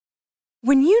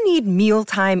When you need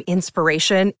mealtime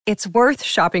inspiration, it's worth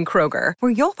shopping Kroger,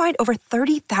 where you'll find over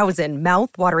 30,000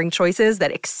 mouth-watering choices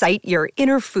that excite your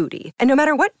inner foodie. And no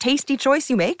matter what tasty choice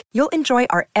you make, you'll enjoy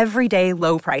our everyday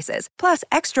low prices, plus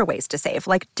extra ways to save,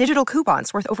 like digital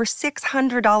coupons worth over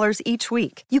 $600 each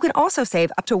week. You can also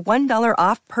save up to $1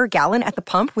 off per gallon at the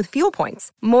pump with fuel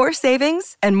points. More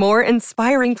savings and more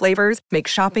inspiring flavors make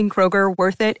shopping Kroger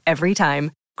worth it every time.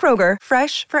 Kroger,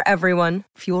 fresh for everyone.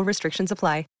 Fuel restrictions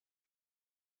apply.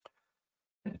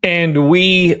 And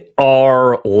we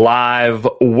are live.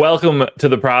 Welcome to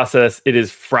the process. It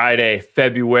is Friday,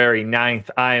 February 9th.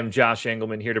 I am Josh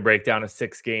Engelman here to break down a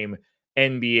 6-game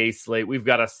NBA slate. We've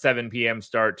got a 7 p.m.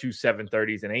 start, 2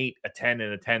 7:30s, an 8, a 10,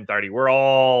 and a 10:30. We're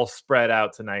all spread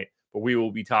out tonight, but we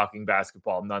will be talking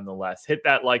basketball nonetheless. Hit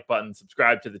that like button,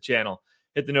 subscribe to the channel,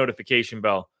 hit the notification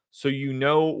bell so you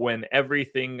know when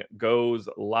everything goes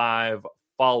live.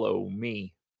 Follow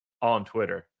me on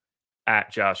Twitter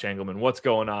at Josh Engelman. What's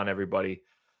going on, everybody?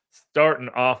 Starting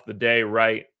off the day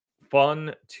right.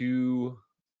 Fun to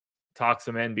talk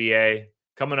some NBA.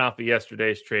 Coming off of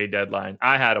yesterday's trade deadline.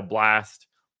 I had a blast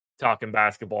talking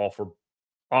basketball for,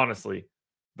 honestly,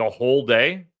 the whole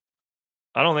day.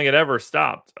 I don't think it ever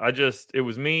stopped. It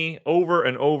was me over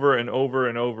and over and over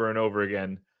and over and over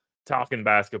again talking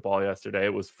basketball yesterday.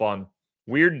 It was fun.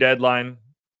 Weird deadline.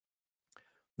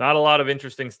 Not a lot of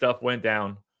interesting stuff went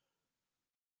down.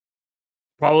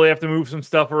 Probably have to move some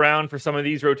stuff around for some of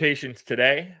these rotations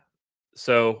today.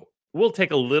 So we'll take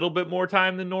a little bit more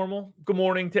time than normal. Good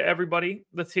morning to everybody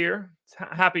that's here.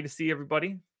 Happy to see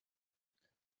everybody.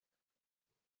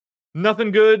 Nothing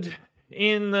good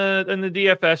in the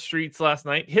DFS streets last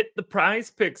night. Hit the Prize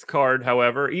Picks card,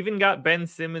 however. Even got Ben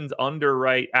Simmons under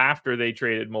right after they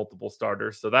traded multiple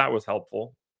starters. So that was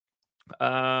helpful.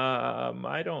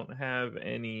 I don't have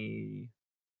any.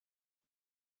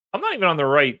 I'm not even on the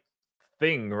right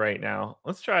thing right now.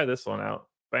 Let's try this one out.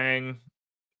 Bang.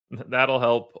 That'll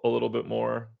help a little bit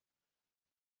more.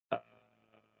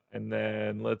 And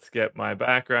then let's get my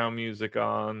background music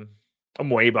on.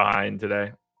 I'm way behind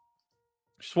today.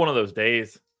 Just one of those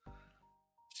days.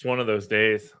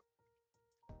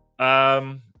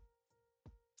 Yeah,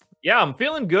 I'm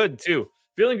feeling good too.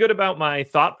 Feeling good about my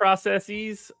thought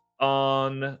processes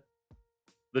on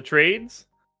the trades.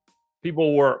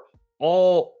 People were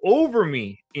all over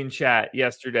me in chat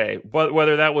yesterday, but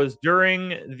whether that was during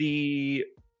the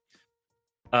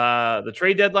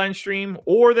trade deadline stream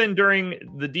or then during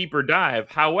the deeper dive.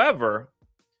 However,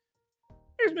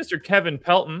 here's Mr. Kevin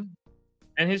Pelton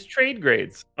and his trade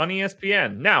grades on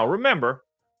ESPN. Now, remember,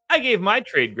 I gave my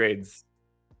trade grades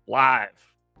live.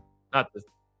 Not to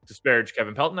disparage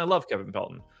Kevin Pelton. I love Kevin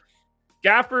Pelton.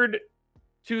 Gafford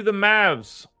to the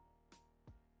Mavs.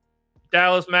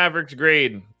 Dallas Mavericks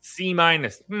grade C-.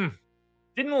 Didn't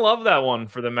love that one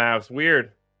for the Mavs.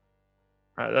 Weird.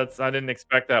 I didn't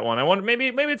expect that one. I wonder maybe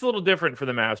it's a little different for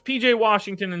the Mavs. PJ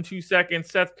Washington in 2 seconds.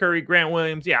 Seth Curry, Grant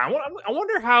Williams. Yeah, I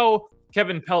wonder how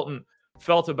Kevin Pelton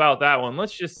felt about that one.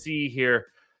 Let's just see here.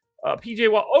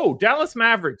 Dallas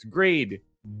Mavericks grade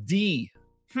D.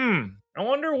 I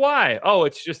wonder why. Oh,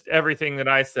 it's just everything that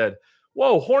I said.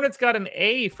 Whoa, Hornets got an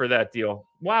A for that deal.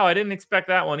 Wow, I didn't expect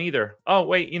that one either. Oh,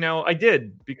 wait, I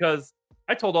did, because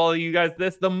I told all of you guys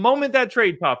this the moment that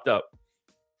trade popped up.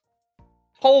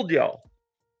 Told y'all.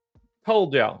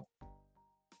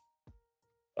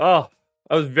 Oh,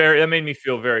 that made me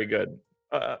feel very good.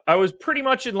 I was pretty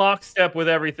much in lockstep with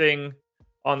everything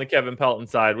on the Kevin Pelton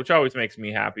side, which always makes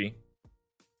me happy.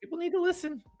 People need to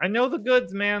listen. I know the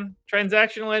goods, man.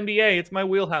 Transactional NBA, it's my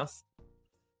wheelhouse.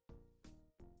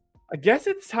 I guess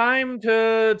it's time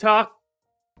to talk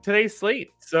today's slate.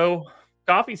 So,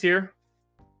 coffee's here.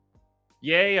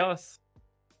 Yay, us.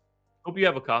 Hope you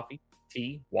have a coffee,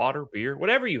 tea, water, beer,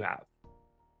 whatever you have.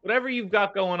 Whatever you've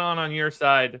got going on your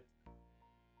side,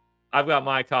 I've got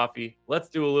my coffee. Let's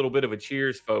do a little bit of a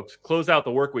cheers, folks. Close out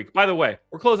the work week. By the way,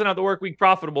 we're closing out the work week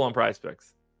profitable on Prize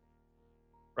Picks.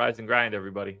 Rise and grind,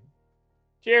 everybody.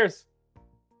 Cheers.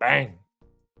 Bang.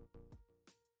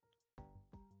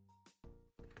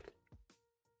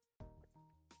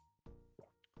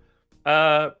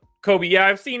 Kobe, yeah,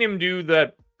 I've seen him do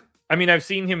that. I've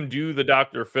seen him do the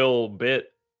Dr. Phil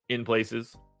bit in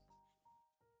places.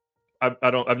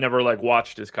 I've never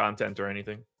watched his content or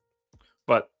anything,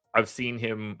 but I've seen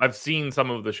some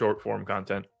of the short form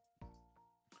content.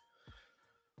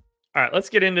 All right, let's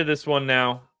get into this one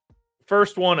now.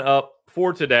 First one up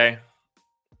for today.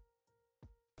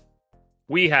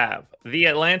 We have the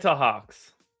Atlanta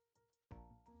Hawks.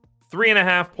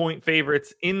 3.5 point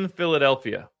favorites in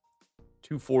Philadelphia.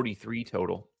 243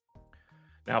 total.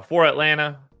 Now for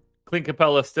Atlanta, Clint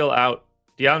Capella still out.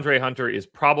 DeAndre Hunter is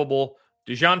probable.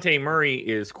 DeJounte Murray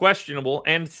is questionable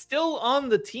and still on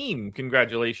the team.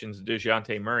 Congratulations,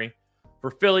 DeJounte Murray. For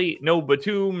Philly, no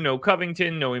Batum, no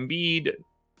Covington, no Embiid.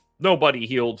 Nobody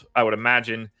healed, I would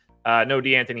imagine. No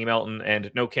DeAnthony Melton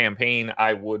and no campaign,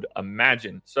 I would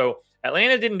imagine. So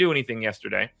Atlanta didn't do anything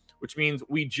yesterday, which means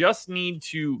we just need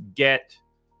to get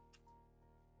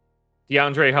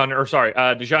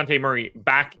DeJounte Murray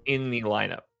back in the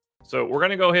lineup. So we're going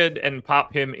to go ahead and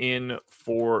pop him in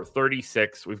for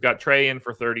 36. We've got Trey in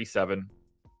for 37.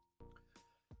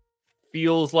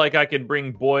 Feels like I could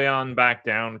bring Boyan back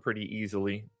down pretty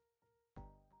easily.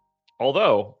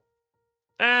 Although,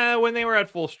 when they were at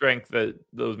full strength,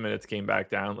 those minutes came back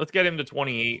down. Let's get him to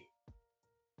 28.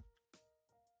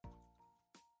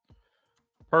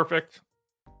 Perfect.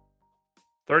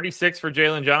 36 for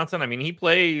Jalen Johnson. I mean, he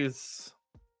plays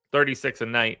 36 a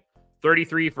night.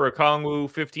 33 for Okongwu,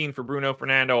 15 for Bruno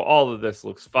Fernando. All of this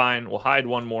looks fine. We'll hide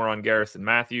one more on Garrison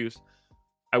Matthews.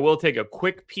 I will take a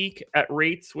quick peek at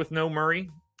rates with no Murray,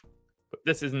 but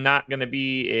this is not going to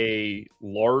be a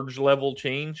large level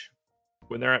change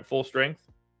when they're at full strength.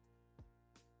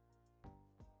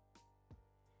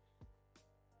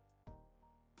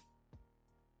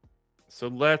 So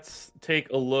let's take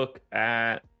a look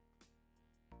at...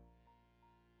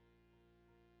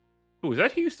 Ooh, is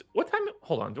that Houston? What time?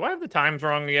 Hold on. Do I have the times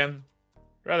wrong again?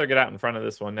 I'd rather get out in front of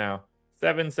this one now.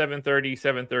 7, 7:30,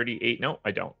 7:30, 8. No, I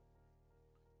don't.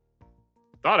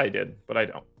 Thought I did, but I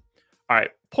don't. All right.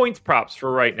 Points props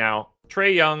for right now.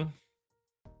 Trae Young.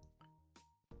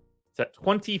 It's at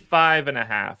 25.5.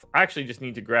 I actually just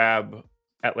need to grab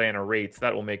Atlanta rates.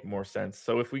 That will make more sense.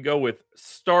 So if we go with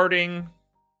starting,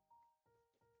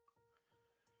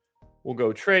 we'll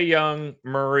go Trae Young,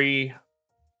 Murray,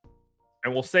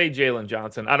 and we'll say Jalen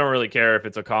Johnson. I don't really care if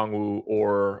it's Okongwu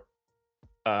or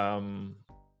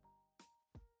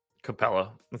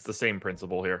Capella. It's the same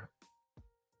principle here.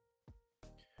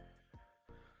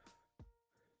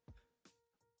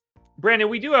 Brandon,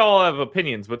 we do all have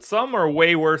opinions, but some are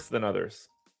way worse than others.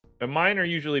 And mine are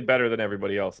usually better than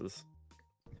everybody else's.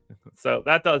 So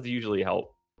that does usually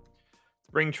help.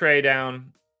 Let's bring Trey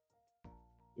down.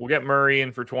 We'll get Murray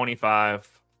in for 25.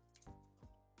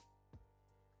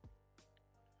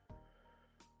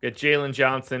 Get Jalen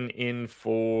Johnson in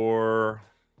for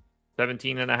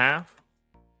 17.5.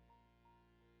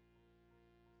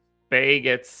 Bay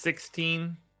gets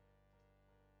 16.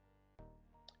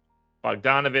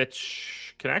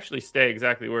 Bogdanovich can actually stay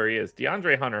exactly where he is.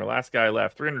 DeAndre Hunter, last guy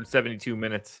left, 372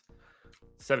 minutes,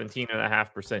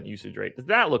 17.5% usage rate. Does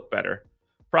that look better?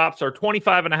 Props are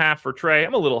 25.5 for Trey.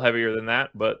 I'm a little heavier than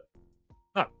that, but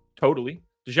not totally.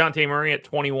 DeJounte Murray at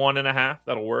 21.5.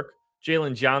 That'll work.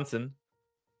 Jalen Johnson,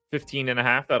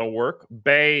 15.5. That'll work.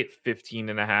 Bay,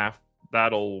 15.5.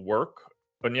 That'll work.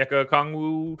 Onyeka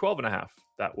Okongwu, 12.5.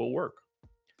 That will work.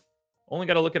 Only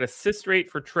got to look at assist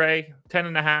rate for Trey,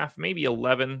 10.5, maybe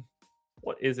 11.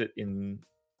 What is it in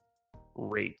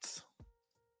rates?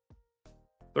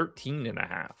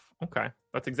 13.5. Okay.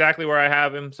 That's exactly where I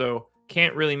have him, so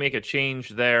can't really make a change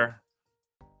there.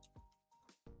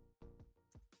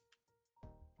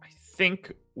 I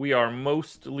think we are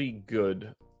mostly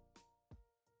good.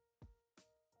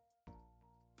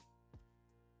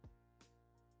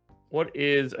 What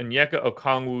is Onyeka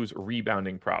Okongwu's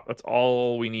rebounding prop? That's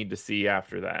all we need to see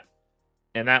after that.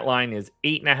 And that line is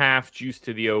 8.5, juice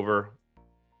to the over.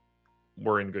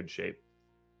 We're in good shape.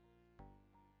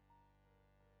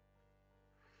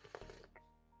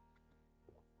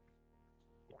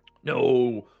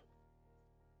 No.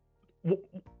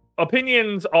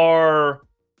 Opinions are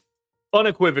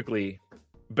unequivocally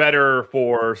better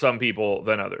for some people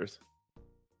than others.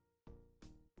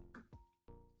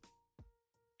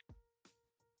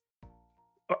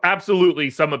 Absolutely,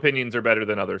 some opinions are better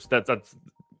than others. That's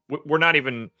we're not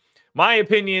even... My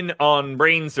opinion on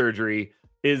brain surgery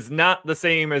is not the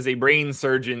same as a brain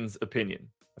surgeon's opinion.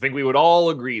 I think we would all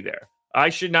agree there. I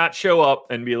should not show up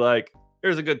and be like,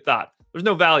 here's a good thought. There's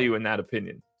no value in that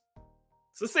opinion.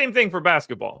 It's the same thing for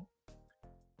basketball.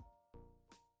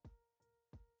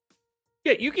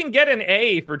 Yeah, you can get an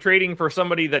A for trading for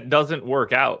somebody that doesn't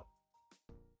work out.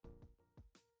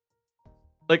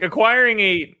 Like, acquiring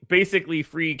a basically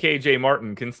free KJ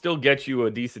Martin can still get you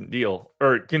a decent deal,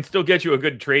 or can still get you a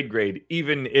good trade grade,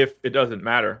 even if it doesn't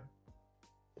matter.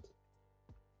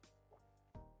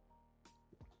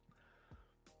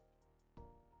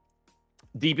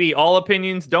 DB, all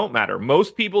opinions don't matter.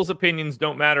 Most people's opinions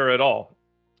don't matter at all.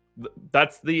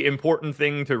 That's the important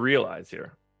thing to realize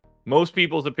here. Most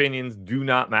people's opinions do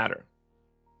not matter.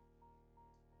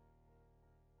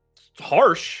 It's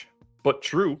harsh, but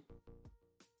true.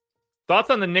 Thoughts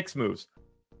on the Knicks moves?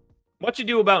 Much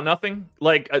ado about nothing.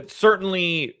 Like,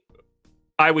 certainly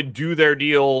I would do their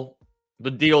deal, the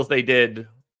deals they did,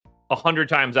 100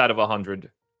 times out of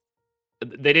 100.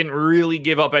 They didn't really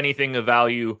give up anything of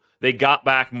value. They got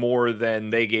back more than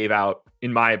they gave out,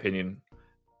 in my opinion,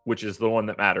 which is the one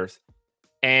that matters.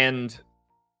 And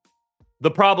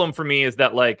the problem for me is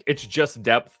that, like, it's just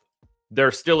depth.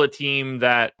 They're still a team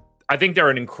that I think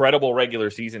they're an incredible regular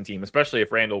season team, especially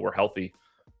if Randall were healthy.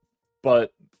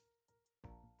 But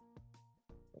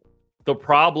the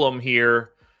problem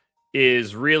here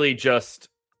is really just,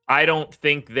 I don't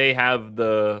think they have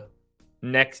the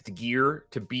next gear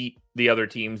to beat the other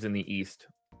teams in the East.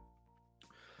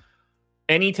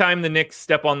 Anytime the Knicks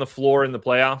step on the floor in the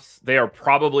playoffs, they are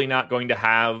probably not going to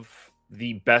have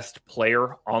the best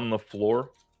player on the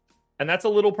floor. And that's a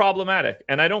little problematic.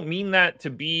 And I don't mean that to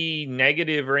be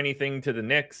negative or anything to the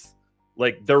Knicks.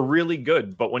 Like, they're really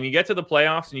good. But when you get to the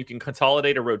playoffs and you can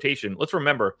consolidate a rotation, let's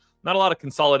remember, not a lot of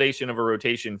consolidation of a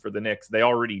rotation for the Knicks. They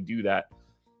already do that.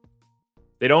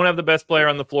 They don't have the best player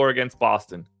on the floor against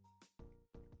Boston.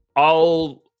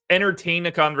 I'll entertain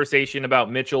a conversation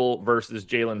about Mitchell versus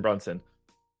Jalen Brunson.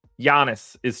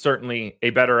 Giannis is certainly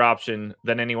a better option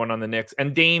than anyone on the Knicks.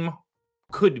 And Dame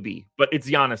could be, but it's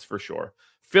Giannis for sure.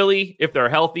 Philly, if they're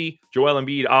healthy, Joel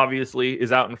Embiid obviously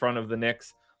is out in front of the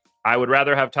Knicks. I would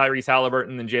rather have Tyrese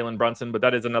Halliburton than Jalen Brunson, but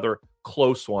that is another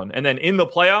close one. And then in the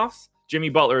playoffs, Jimmy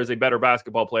Butler is a better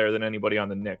basketball player than anybody on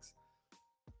the Knicks.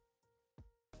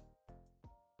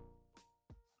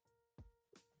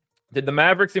 Did the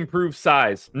Mavericks improve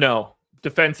size? No.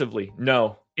 Defensively?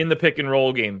 No. In the pick and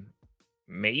roll game?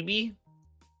 Maybe.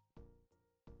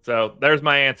 So there's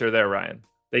my answer there, Ryan.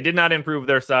 They did not improve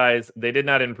their size. They did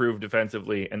not improve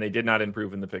defensively, and they did not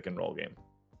improve in the pick and roll game.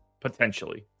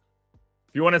 Potentially.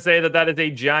 If you want to say that that is a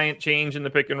giant change in the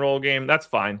pick and roll game, that's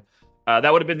fine.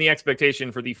 That would have been the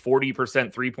expectation for the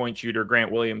 40% three-point shooter Grant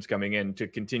Williams coming in to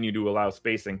continue to allow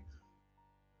spacing.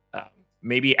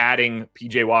 Maybe adding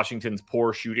PJ Washington's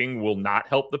poor shooting will not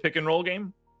help the pick and roll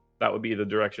game. That would be the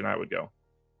direction I would go.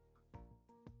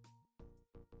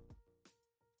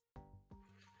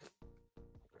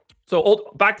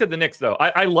 So back to the Knicks, though.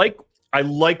 I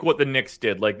like what the Knicks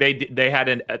did. Like they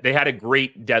had a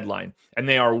great deadline, and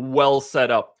they are well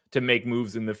set up to make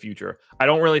moves in the future. I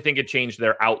don't really think it changed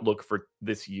their outlook for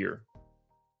this year.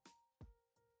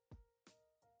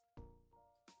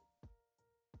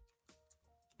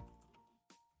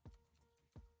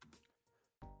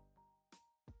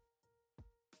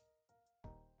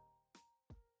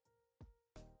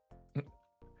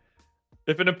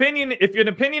 If an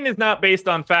opinion is not based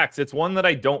on facts, it's one that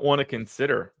I don't want to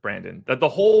consider, Brandon. That the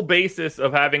whole basis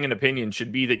of having an opinion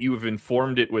should be that you have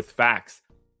informed it with facts.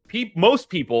 Most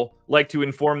people like to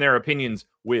inform their opinions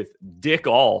with dick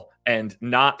all and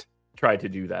not try to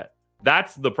do that.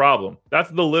 That's the problem.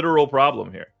 That's the literal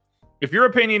problem here. If your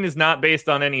opinion is not based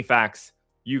on any facts,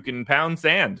 you can pound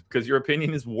sand because your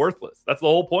opinion is worthless. That's the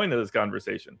whole point of this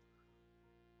conversation.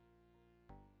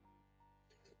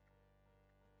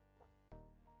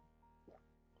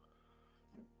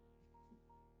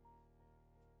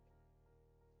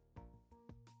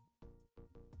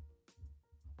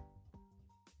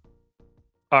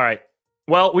 All right.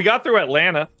 Well, we got through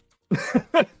Atlanta.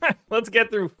 Let's get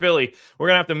through Philly. We're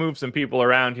going to have to move some people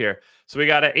around here. So we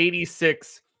got an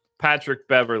 86 Patrick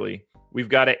Beverly. We've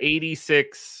got an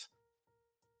 86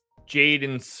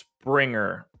 Jaden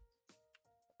Springer.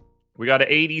 We got an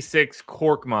 86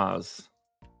 Korkmaz.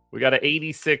 We got an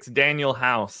 86 Daniel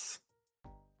House.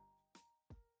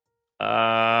 Is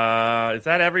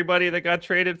that everybody that got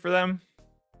traded for them?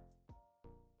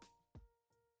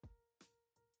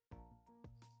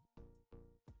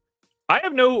 I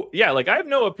have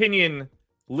no opinion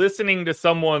listening to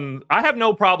someone. I have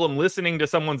no problem listening to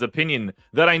someone's opinion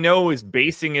that I know is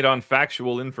basing it on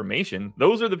factual information.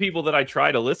 Those are the people that I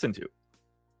try to listen to.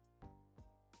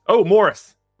 Oh,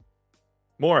 Morris.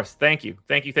 Thank you.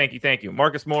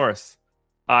 Marcus Morris.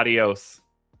 Adios.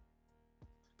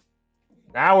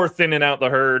 Now we're thinning out the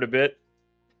herd a bit.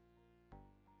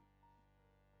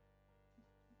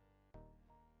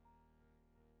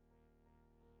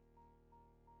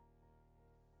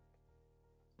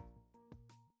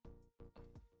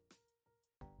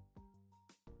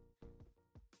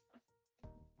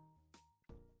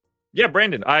 Yeah,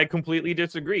 Brandon, I completely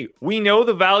disagree. We know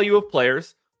the value of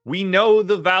players. We know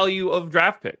the value of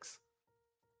draft picks.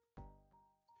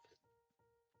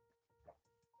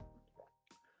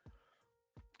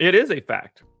 It is a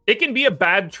fact. It can be a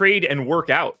bad trade and work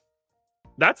out.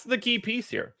 That's the key piece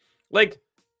here. Like,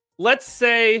 let's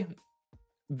say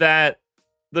that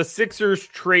the Sixers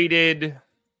traded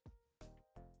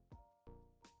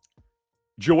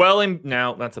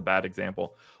Now that's a bad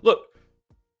example. Look,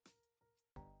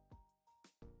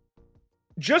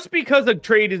 just because a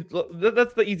trade is,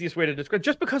 that's the easiest way to describe.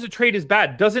 Just because a trade is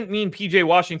bad doesn't mean PJ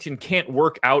Washington can't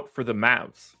work out for the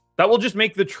Mavs. That will just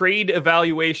make the trade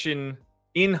evaluation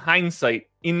in hindsight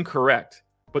incorrect.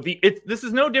 But this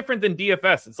is no different than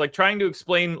DFS. It's like trying to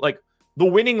explain, like, the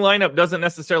winning lineup doesn't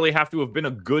necessarily have to have been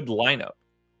a good lineup.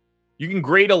 You can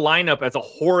grade a lineup as a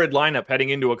horrid lineup heading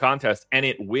into a contest and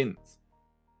it wins.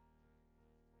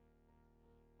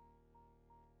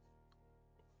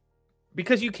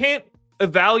 Because you can't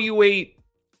evaluate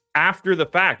after the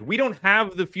fact. We don't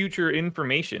have the future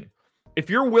information. If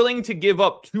you're willing to give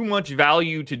up too much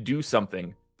value to do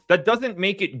something, that doesn't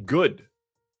make it good.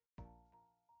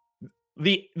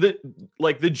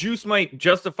 The juice might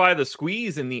justify the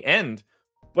squeeze in the end,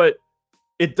 but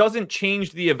it doesn't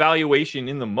change the evaluation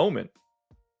in the moment.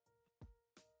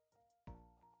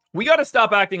 We got to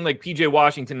stop acting like PJ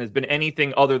Washington has been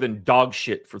anything other than dog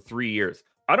shit for 3 years.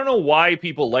 I don't know why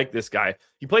people like this guy.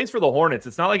 He plays for the Hornets.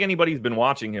 It's not like anybody's been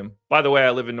watching him. By the way, I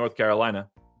live in North Carolina.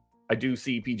 I do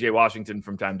see PJ Washington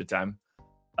from time to time.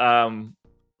 I'm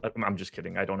just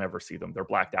kidding. I don't ever see them. They're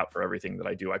blacked out for everything that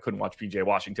I do. I couldn't watch PJ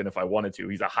Washington if I wanted to.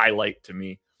 He's a highlight to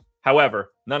me.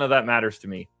 However, none of that matters to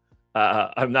me.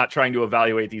 I'm not trying to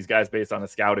evaluate these guys based on a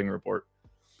scouting report.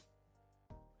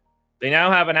 They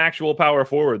now have an actual power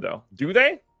forward, though. Do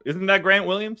they? Isn't that Grant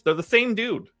Williams? They're the same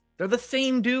dude.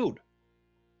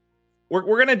 We're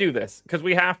going to do this because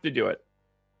we have to do it.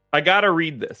 I got to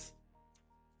read this.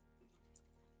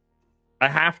 I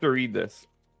have to read this.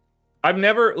 I've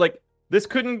never, this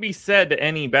couldn't be said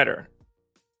any better.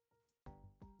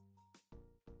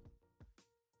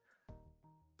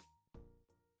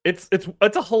 It's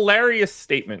a hilarious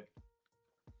statement.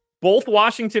 Both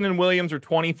Washington and Williams are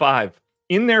 25.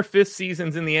 In their fifth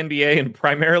seasons in the NBA and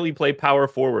primarily play power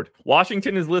forward.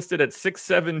 Washington is listed at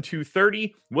 6'7",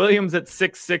 230. Williams at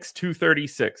 6'6",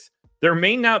 236. There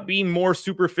may not be more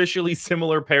superficially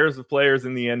similar pairs of players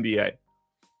in the NBA.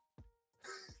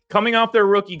 Coming off their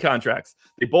rookie contracts,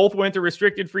 they both went to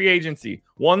restricted free agency.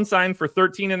 One signed for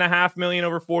 $13.5 million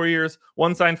over 4 years.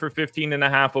 One signed for $15.5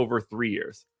 million over 3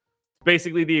 years.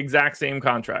 Basically the exact same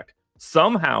contract.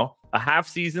 Somehow, a half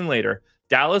season later,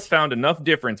 Dallas found enough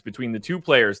difference between the two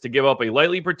players to give up a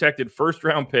lightly protected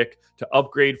first-round pick to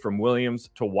upgrade from Williams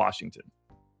to Washington.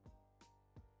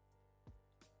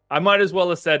 I might as well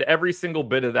have said every single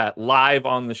bit of that live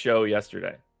on the show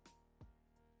yesterday.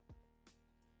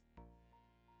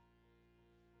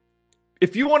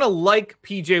 If you want to like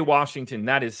PJ Washington,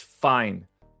 that is fine.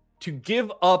 To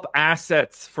give up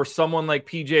assets for someone like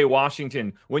PJ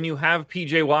Washington when you have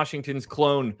PJ Washington's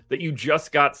clone that you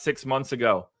just got 6 months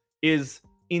ago is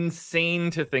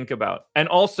insane to think about. And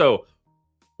also,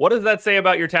 what does that say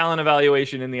about your talent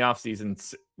evaluation in the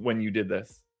offseason when you did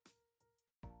this?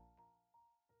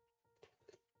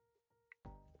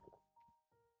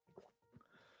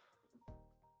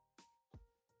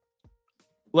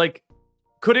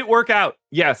 Could it work out?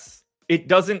 Yes. It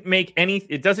doesn't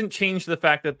change the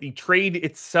fact that the trade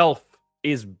itself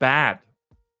is bad.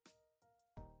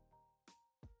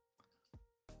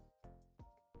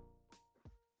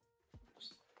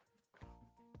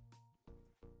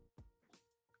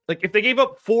 If they gave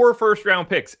up 4 first-round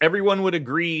picks, everyone would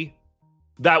agree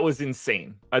that was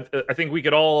insane. I think we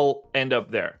could all end up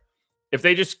there. If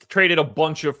they just traded a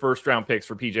bunch of first-round picks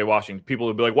for PJ Washington, people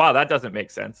would be like, wow, that doesn't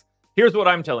make sense. Here's what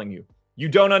I'm telling you. You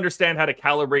don't understand how to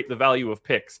calibrate the value of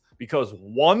picks because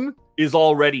 1 is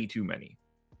already too many.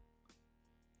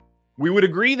 We would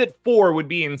agree that 4 would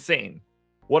be insane.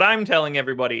 What I'm telling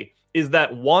everybody is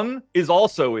that 1 is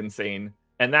also insane,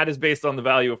 and that is based on the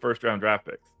value of first-round draft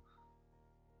picks.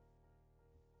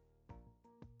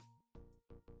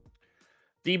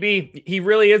 DB, he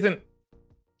really isn't.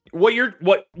 What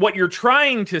you're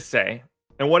trying to say,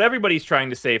 and what everybody's trying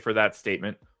to say for that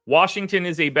statement, Washington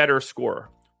is a better scorer.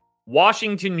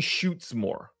 Washington shoots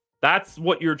more. That's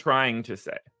what you're trying to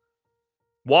say.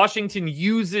 Washington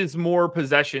uses more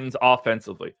possessions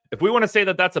offensively. If we want to say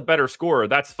that that's a better scorer,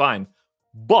 that's fine.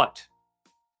 But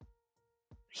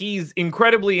he's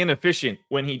incredibly inefficient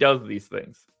when he does these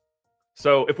things.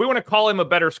 So if we want to call him a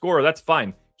better scorer, that's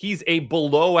fine. He's a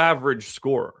below average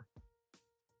scorer.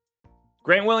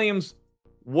 Grant Williams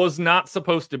was not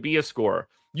supposed to be a scorer.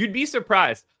 You'd be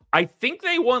surprised. I think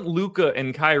they want Luka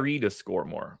and Kyrie to score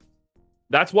more.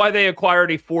 That's why they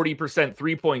acquired a 40%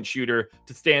 three-point shooter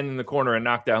to stand in the corner and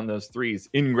knock down those threes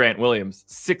in Grant Williams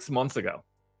 6 months ago.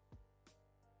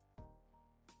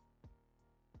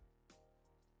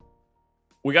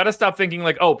 We got to stop thinking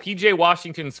PJ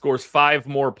Washington scores 5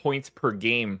 more points per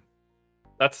game.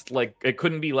 That's like, it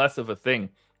couldn't be less of a thing.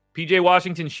 PJ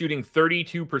Washington shooting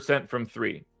 32% from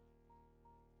three.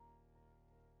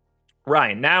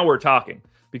 Ryan, now we're talking.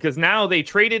 Because now they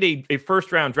traded a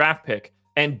first-round draft pick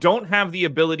and don't have the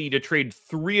ability to trade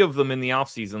 3 of them in the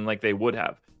offseason like they would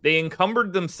have. They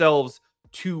encumbered themselves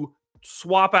to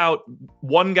swap out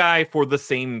one guy for the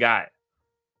same guy.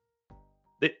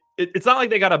 It's not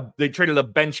like they traded a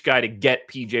bench guy to get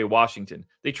PJ Washington.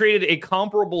 They traded a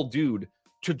comparable dude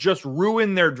to just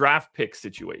ruin their draft pick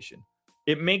situation.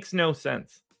 It makes no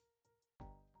sense.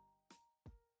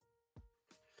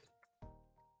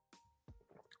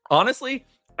 Honestly,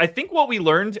 I think what we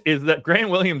learned is that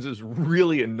Grant Williams is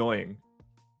really annoying.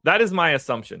 That is my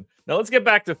assumption. Now let's get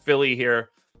back to Philly here,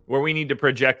 where we need to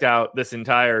project out this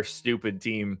entire stupid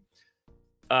team.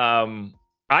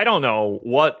 I don't know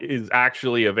what is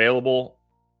actually available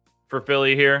for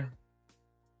Philly here.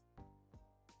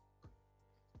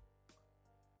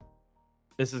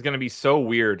 This is going to be so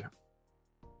weird.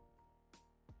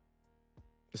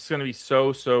 This is going to be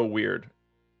so weird.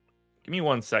 Give me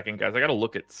 1 second, guys. I got to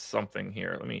look at something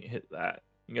here. Let me hit that.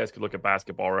 You guys could look at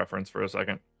Basketball Reference for a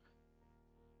second.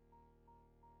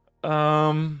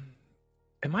 Am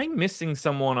I missing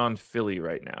someone on Philly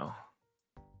right now?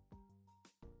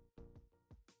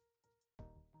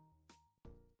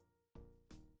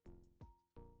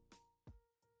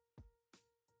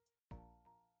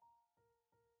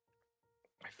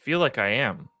 I feel like I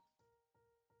am.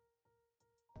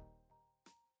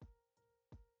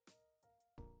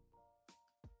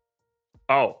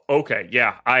 Oh, okay.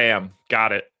 Yeah, I am.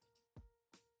 Got it.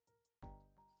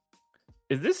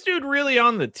 Is this dude really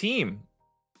on the team?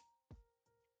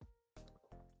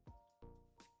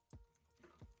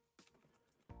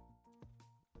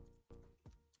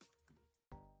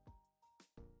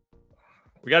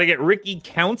 We got to get Ricky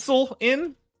Council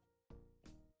in.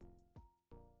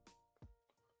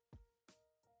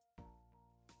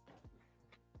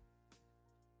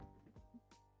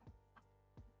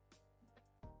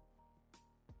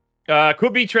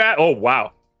 Could be Oh,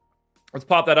 wow. Let's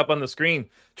pop that up on the screen.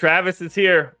 Travis is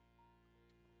here.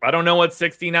 I don't know what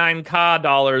 69K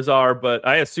dollars are, but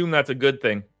I assume that's a good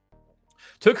thing.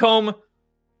 Took home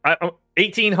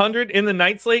 1,800 in the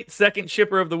night slate. Second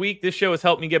shipper of the week. This show has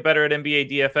helped me get better at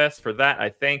NBA DFS. For that, I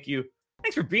thank you.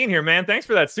 Thanks for being here, man. Thanks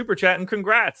for that super chat and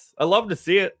congrats. I love to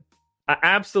see it. I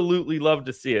absolutely love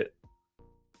to see it.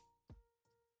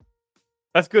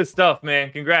 That's good stuff,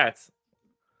 man. Congrats.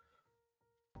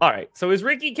 All right. So is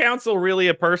Ricky Council really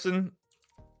a person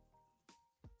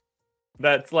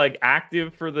that's like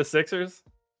active for the Sixers?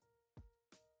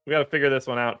 We got to figure this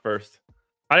one out first.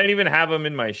 I didn't even have him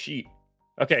in my sheet.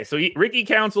 Okay, so Ricky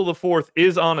Council the fourth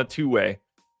is on a 2-way.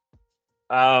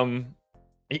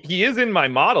 He is in my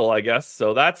model, I guess,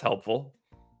 so that's helpful.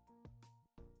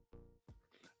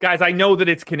 Guys, I know that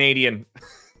it's Canadian.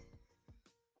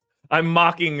 I'm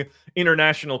mocking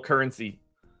international currency.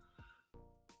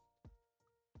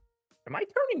 Am I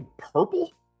turning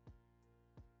purple?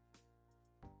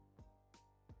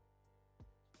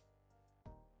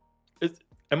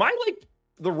 Am I like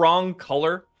the wrong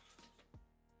color?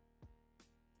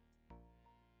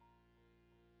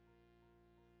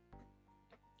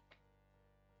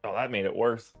 Oh, that made it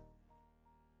worse.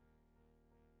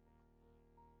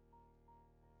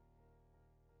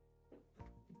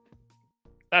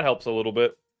 That helps a little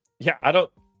bit. Yeah, I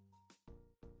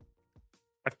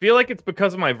feel like it's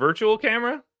because of my virtual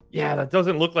camera. Yeah, that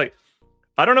doesn't look like...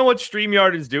 I don't know what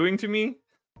StreamYard is doing to me,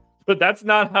 but that's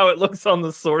not how it looks on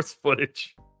the source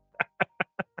footage.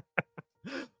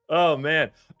 Oh,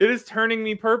 man. It is turning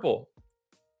me purple.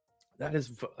 That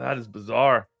is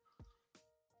bizarre.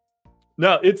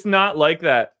 No, it's not like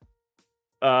that.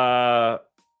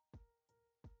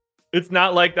 It's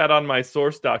not like that on my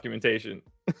source documentation.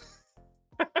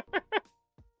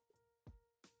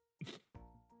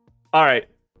 All right.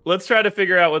 Let's try to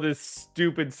figure out what this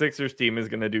stupid Sixers team is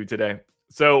going to do today.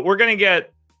 So we're going to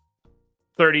get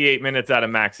 38 minutes out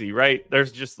of Maxey, right?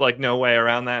 There's just like no way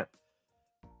around that.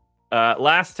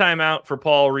 Last time out for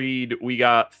Paul Reed, we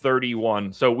got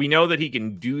 31. So we know that he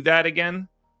can do that again.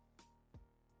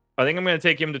 I think I'm going to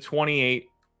take him to 28.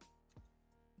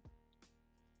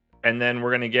 And then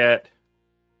we're going to get...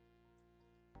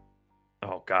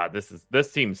 Oh, God,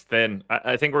 this team's thin.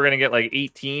 I think we're going to get like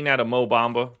 18 out of Mo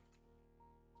Bamba.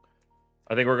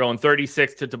 I think we're going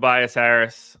 36 to Tobias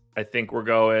Harris. I think we're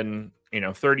going,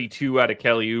 32 out of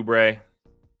Kelly Oubre.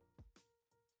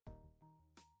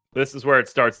 This is where it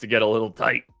starts to get a little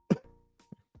tight.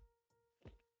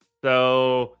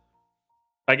 So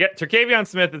I get Terquavion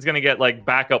Smith is going to get like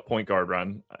backup point guard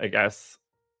run, I guess.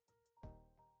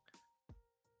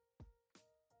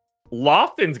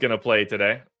 Lofton's going to play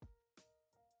today,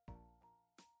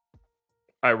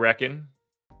 I reckon.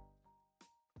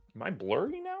 Am I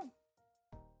blurry now?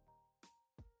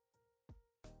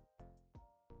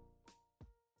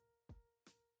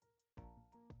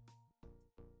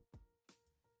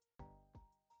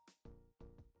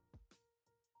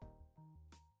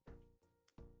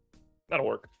 That'll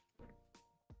work.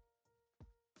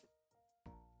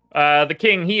 The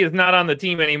King, he is not on the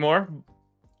team anymore.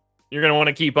 You're going to want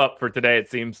to keep up for today, it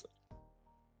seems.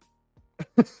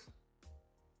 All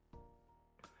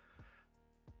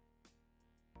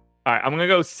right, I'm going to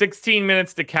go 16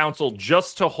 minutes to counsel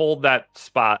just to hold that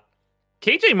spot.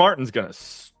 KJ Martin's going to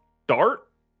start,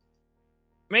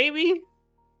 maybe?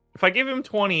 If I give him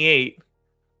 28.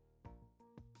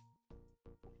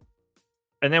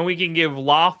 And then we can give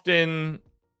Lofton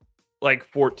like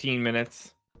 14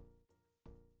 minutes.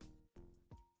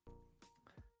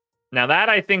 Now that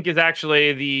I think is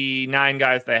actually the 9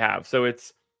 guys they have. So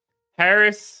it's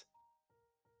Harris,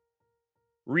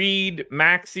 Reed,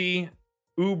 Maxey,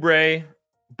 Oubre,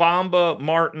 Bamba,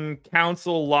 Martin,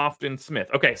 Council, Lofton, Smith.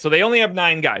 Okay, so they only have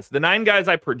 9 guys. The 9 guys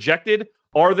I projected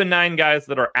are the 9 guys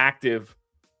that are active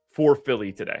for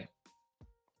Philly today.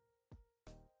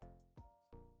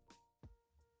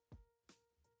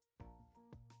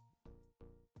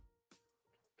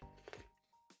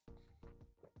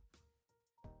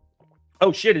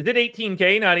 Oh shit, is it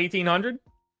 18K, not 1800?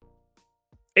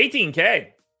 18K.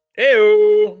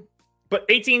 Ew. But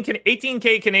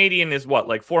 18K Canadian is what,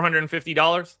 like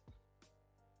 $450?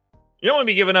 You don't want to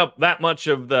be giving up that much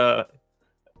of the...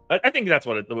 I think that's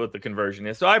what the conversion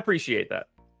is, so I appreciate that.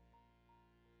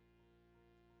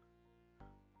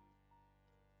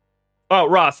 Oh,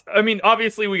 Ross, I mean,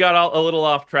 obviously we got a little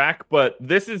off track, but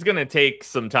this is going to take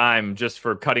some time just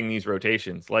for cutting these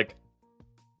rotations. Like,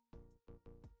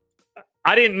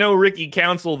 I didn't know Ricky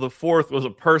Council the fourth was a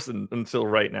person until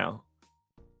right now.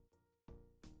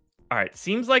 All right,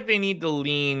 seems like they need to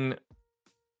lean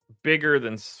bigger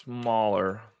than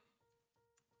smaller.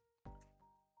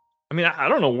 I mean, I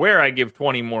don't know where I give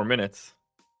 20 more minutes.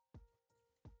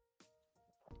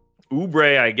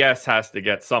 Oubre, I guess, has to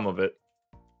get some of it.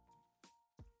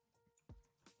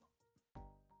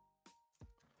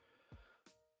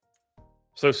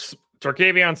 So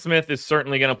Tarkavion Smith is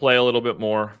certainly going to play a little bit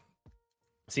more.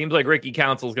 Seems like Ricky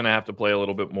Council is going to have to play a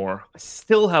little bit more. I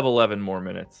still have 11 more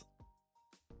minutes.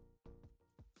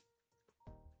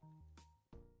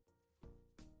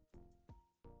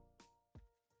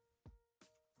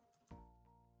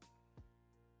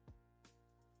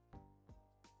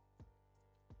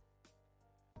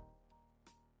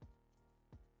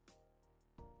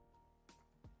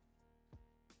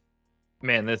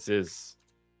 Man, this is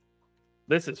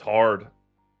hard.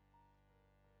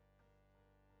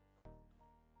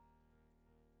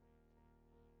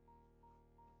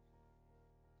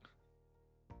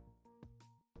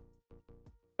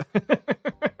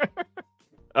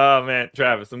 Oh man,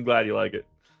 Travis, I'm glad you like it.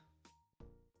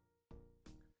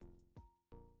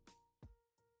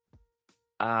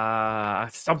 I'm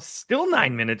still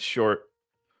 9 minutes short.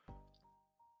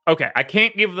 Okay, I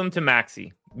can't give them to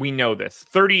Maxey. We know this.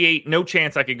 38, no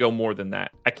chance I could go more than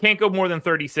that. I can't go more than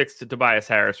 36 to Tobias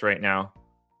Harris right now.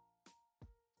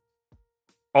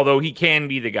 Although he can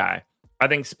be the guy. I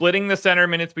think splitting the center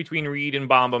minutes between Reed and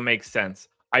Bamba makes sense.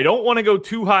 I don't want to go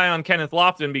too high on Kenneth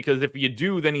Lofton because if you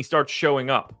do, then he starts showing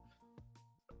up.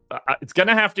 It's going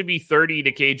to have to be 30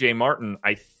 to KJ Martin,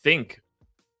 I think.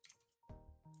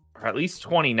 Or at least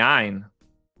 29.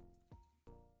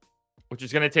 Which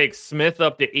is going to take Smith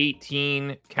up to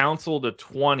 18, Council to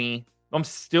 20. I'm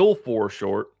still 4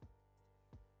 short.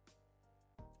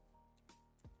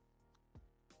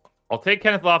 I'll take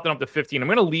Kenneth Lofton up to 15. I'm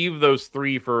going to leave those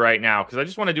 3 for right now because I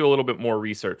just want to do a little bit more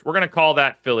research. We're going to call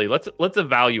that Philly. Let's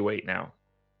evaluate now.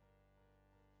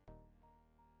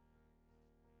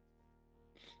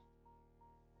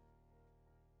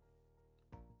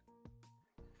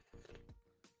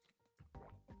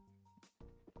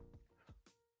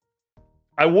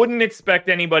 I wouldn't expect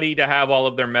anybody to have all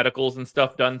of their medicals and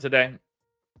stuff done today.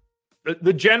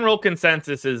 The general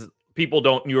consensus is people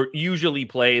don't usually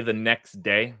play the next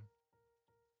day.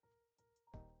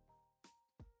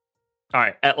 All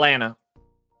right, Atlanta.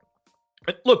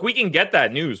 Look, we can get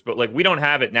that news, but like we don't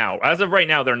have it now. As of right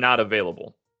now, they're not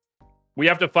available. We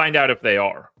have to find out if they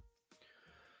are.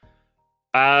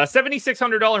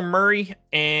 $7,600 Murray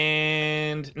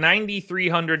and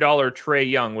 $9,300 Trae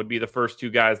Young would be the first 2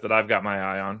 guys that I've got my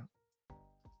eye on.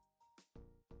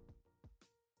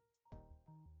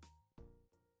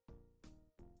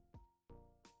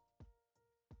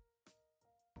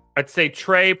 I'd say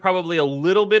Trae probably a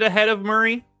little bit ahead of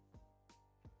Murray.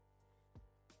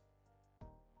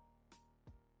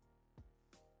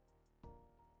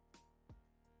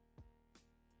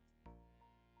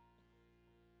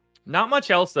 Not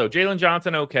much else, though. Jalen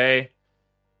Johnson, okay.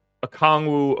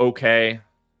 Okongwu, okay.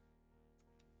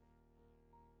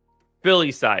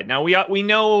 Philly side. Now, we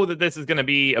know that this is going to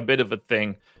be a bit of a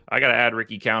thing. I got to add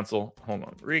Ricky Council. Hold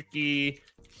on. Ricky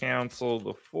Council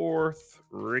the fourth.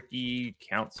 Ricky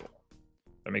Council.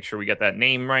 Gotta make sure we get that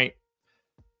name right.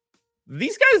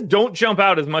 These guys don't jump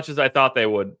out as much as I thought they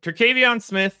would. Terquavion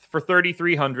Smith for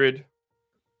 3,300.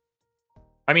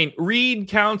 I mean, Reed,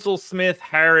 Council, Smith,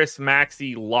 Harris,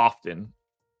 Maxey, Lofton.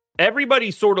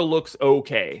 Everybody sort of looks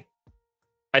okay.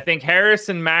 I think Harris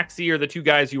and Maxey are the two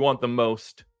guys you want the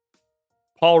most.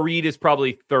 Paul Reed is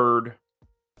probably third.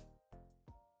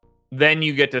 Then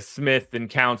you get to Smith and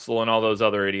Council and all those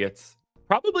other idiots.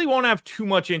 Probably won't have too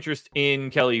much interest in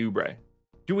Kelly Oubre.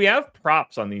 Do we have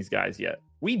props on these guys yet?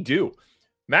 We do.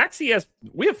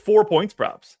 We have 4 points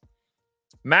props.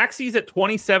 Maxey's at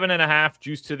 27.5,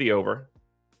 juice to the over.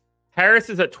 Harris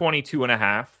is at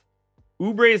 22.5.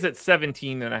 Oubre is at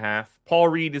 17.5. Paul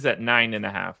Reed is at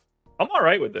 9.5. I'm all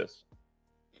right with this.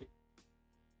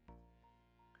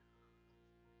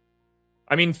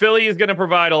 I mean, Philly is going to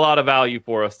provide a lot of value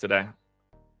for us today.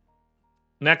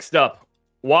 Next up,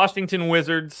 Washington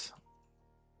Wizards.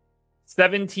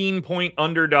 17-point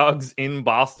underdogs in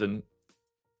Boston.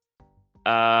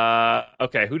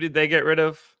 Okay, who did they get rid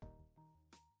of?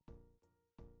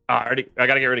 I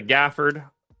got to get rid of Gafford.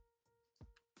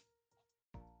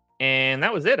 And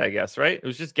that was it, I guess, right? It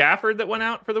was just Gafford that went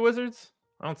out for the Wizards?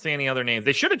 I don't see any other names.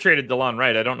 They should have traded DeLon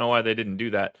Wright. I don't know why they didn't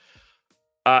do that.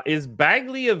 Is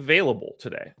Bagley available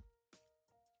today?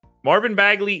 Marvin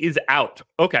Bagley is out.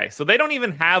 Okay, so they don't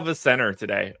even have a center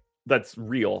today that's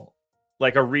real.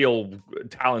 Like a real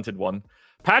talented one.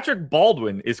 Patrick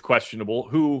Baldwin is questionable,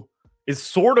 who is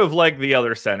sort of like the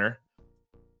other center.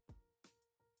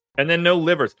 And then no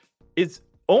Livers. Is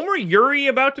Omer Yuri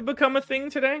about to become a thing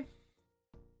today?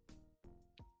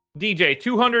 DJ,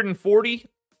 240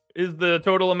 is the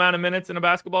total amount of minutes in a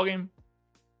basketball game?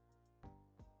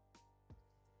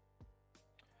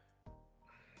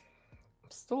 I'm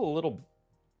still a little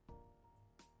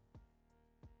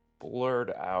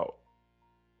blurred out.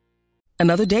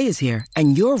 Another day is here,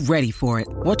 and you're ready for it.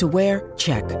 What to wear?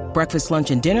 Check. Breakfast, lunch,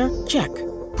 and dinner? Check.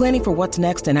 Planning for what's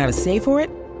next and how to save for it?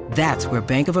 That's where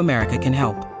Bank of America can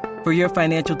help. For your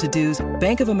financial to-dos,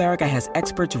 Bank of America has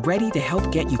experts ready to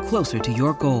help get you closer to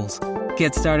your goals.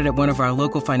 Get started at one of our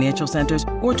local financial centers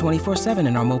or 24/7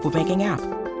 in our mobile banking app.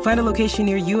 Find a location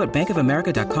near you at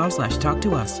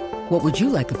bankofamerica.com/talktous. What would you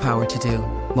like the power to do?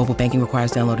 Mobile banking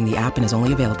requires downloading the app and is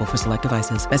only available for select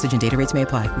devices. Message and data rates may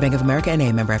apply. Bank of America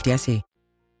NA, member FDIC.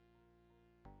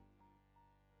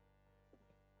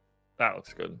 That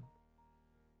looks good.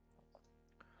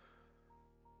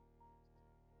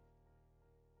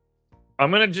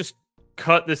 I'm going to just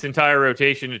cut this entire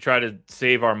rotation to try to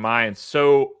save our minds.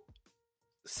 So,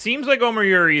 seems like Omer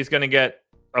Yuri is going to get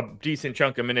a decent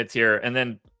chunk of minutes here. And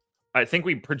then I think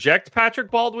we project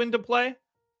Patrick Baldwin to play.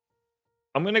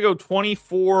 I'm going to go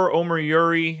 24 Omer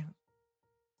Yuri.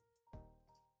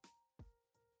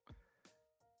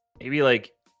 Maybe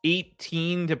like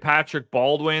 18 to Patrick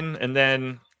Baldwin. And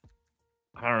then,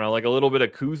 I don't know, like a little bit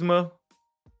of Kuzma.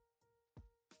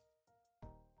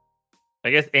 I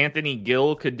guess Anthony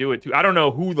Gill could do it too. I don't know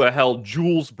who the hell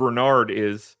Jules Bernard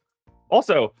is.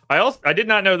 Also, I did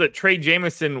not know that Trey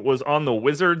Jameson was on the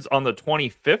Wizards on the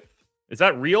 25th. Is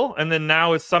that real? And then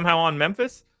now is somehow on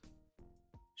Memphis?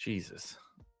 Jesus.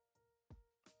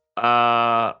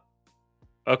 Okay,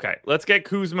 let's get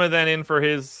Kuzma then in for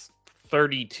his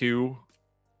 32.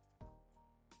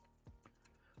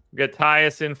 We get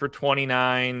Tyus in for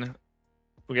 29.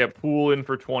 We get Poole in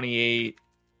for 28.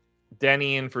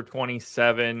 Denny in for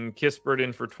 27. Kispert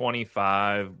in for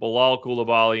 25. Bilal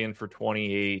Coulibaly in for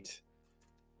 28.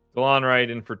 DeLon Wright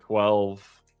in for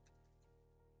 12.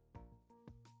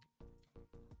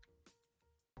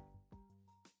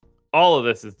 All of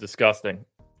this is disgusting.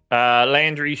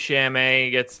 Landry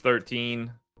Shamet gets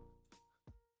 13.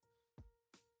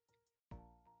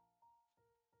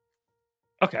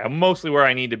 Okay, I'm mostly where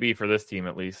I need to be for this team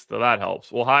at least, so that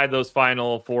helps. We'll hide those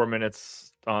final 4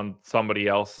 minutes on somebody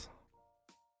else.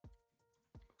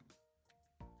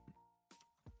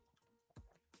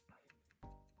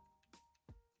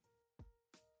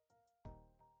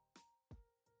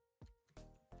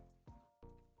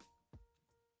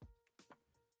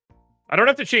 I don't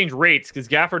have to change rates because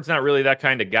Gafford's not really that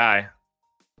kind of guy.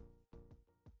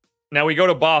 Now we go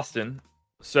to Boston.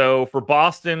 So for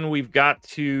Boston, we've got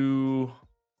to...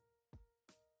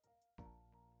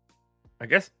 I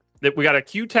guess that we got a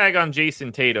Q tag on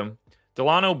Jason Tatum.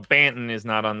 Delano Banton is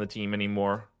not on the team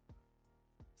anymore.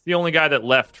 It's the only guy that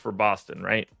left for Boston,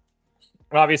 right?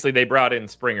 Obviously, they brought in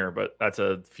Springer, but that's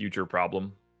a future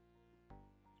problem.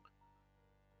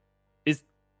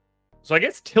 So I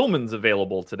guess Tillman's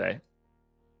available today, as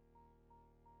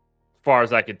far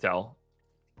as I could tell.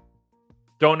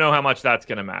 Don't know how much that's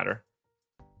going to matter.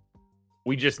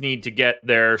 We just need to get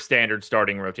their standard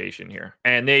starting rotation here.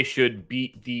 And they should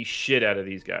beat the shit out of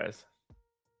these guys.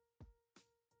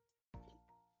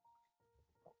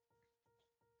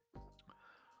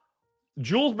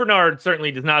 Jules Bernard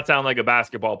certainly does not sound like a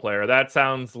basketball player. That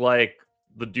sounds like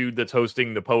the dude that's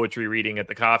hosting the poetry reading at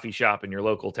the coffee shop in your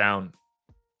local town.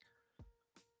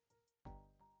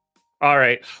 All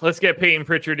right, let's get Peyton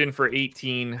Pritchard in for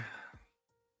 18.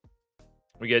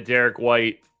 We get Derek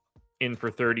White in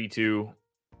for 32.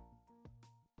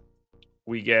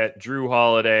 We get Drew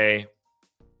Holiday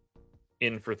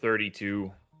in for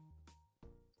 32.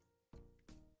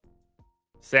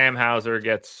 Sam Hauser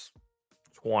gets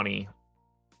 20.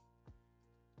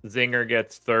 Zinger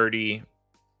gets 30.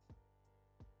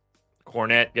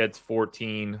 Cornette gets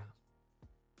 14.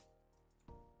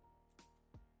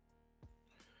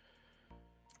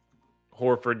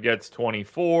 Horford gets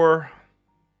 24.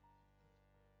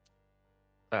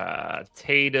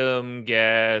 Tatum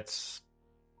gets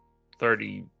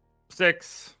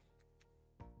 36.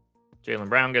 Jaylen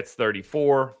Brown gets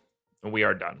 34. And we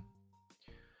are done.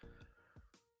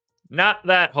 Not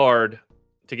that hard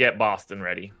to get Boston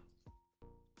ready.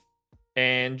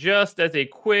 And just as a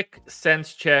quick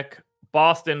sense check,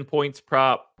 Boston points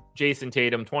prop, Jason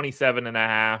Tatum,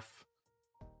 27.5.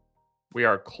 We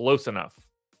are close enough.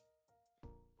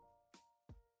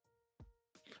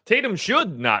 Tatum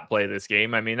should not play this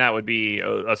game. I mean, that would be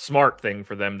a smart thing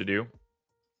for them to do.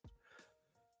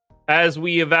 As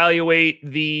we evaluate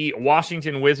the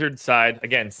Washington Wizards side,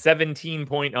 again,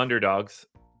 17-point underdogs.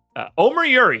 Omer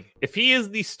Yuri, if he is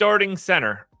the starting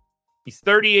center, he's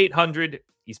 3,800.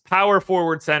 He's power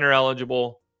forward center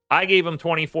eligible. I gave him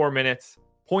 24 minutes,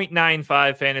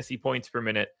 0.95 fantasy points per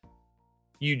minute.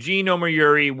 Eugene Omer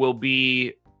Yuri will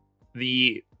be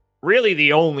really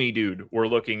the only dude we're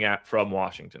looking at from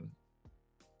Washington.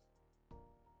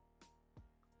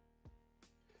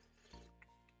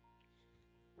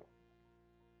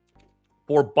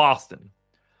 For Boston,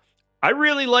 I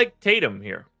really like Tatum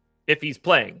here if he's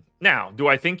playing. Now, do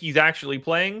I think he's actually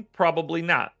playing? Probably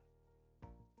not.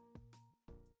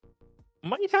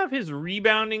 Might have his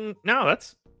rebounding. No,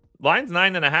 that's line's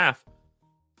 9.5.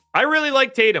 I really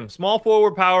like Tatum. Small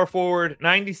forward, power forward,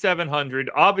 9,700.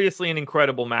 Obviously an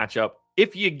incredible matchup.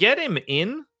 If you get him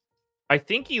in, I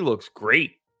think he looks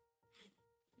great.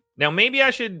 Now, maybe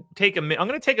I should take I'm going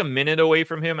to take a minute away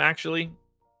from him, actually.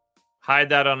 Hide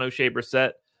that on O'Shea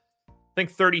Brissett. I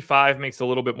think 35 makes a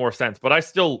little bit more sense, but I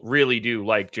still really do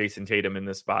like Jason Tatum in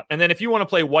this spot. And then if you want to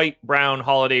play White, Brown,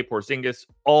 Holiday, Porzingis,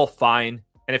 all fine.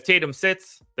 And if Tatum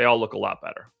sits, they all look a lot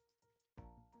better.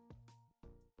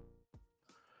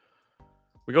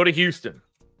 We go to Houston.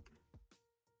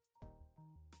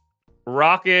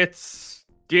 Rockets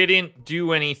didn't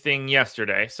do anything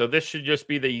yesterday, so this should just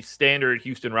be the standard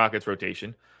Houston Rockets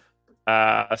rotation.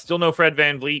 Still no Fred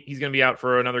VanVleet. He's going to be out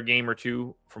for another game or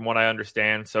two, from what I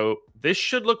understand. So this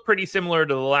should look pretty similar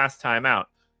to the last time out.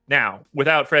 Now,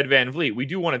 without Fred VanVleet, we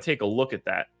do want to take a look at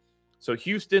that. So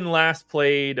Houston last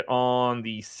played on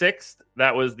the 6th.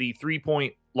 That was the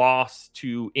 3-point loss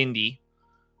to Indy.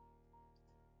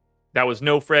 That was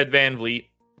no Fred VanVleet.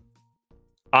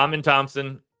 Amin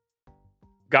Thompson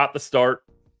got the start.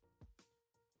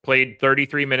 Played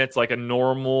 33 minutes like a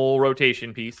normal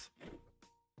rotation piece.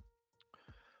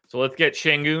 So let's get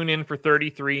Şengün in for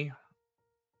 33.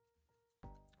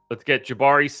 Let's get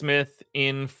Jabari Smith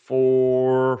in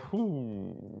for...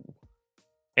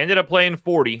 Ended up playing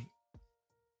 40.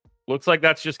 Looks like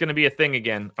that's just going to be a thing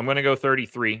again. I'm going to go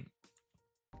 33.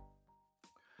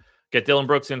 Get Dylan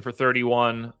Brooks in for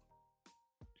 31.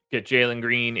 Get Jalen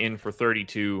Green in for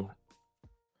 32.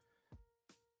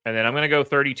 And then I'm going to go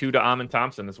 32 to Amin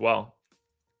Thompson as well.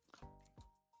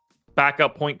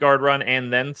 Backup point guard run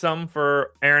and then some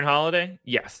for Aaron Holiday.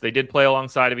 Yes, they did play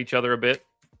alongside of each other a bit.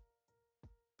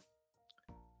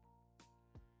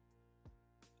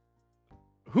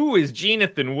 Who is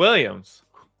Jonathan Williams?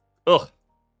 Ugh.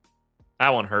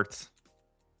 That one hurts.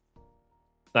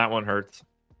 That one hurts.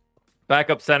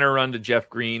 Backup center run to Jeff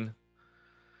Green.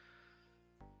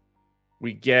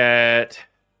 We get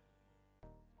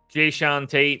Jayshawn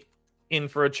Tate in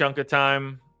for a chunk of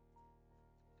time.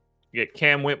 We get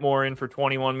Cam Whitmore in for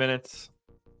 21 minutes.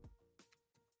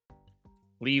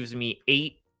 Leaves me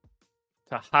 8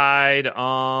 to hide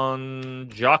on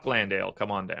Jock Landale. Come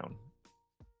on down.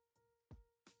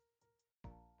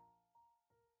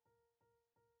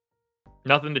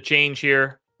 Nothing to change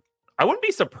here. I wouldn't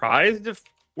be surprised if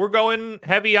we're going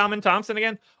heavy Amin Thompson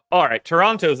again. All right,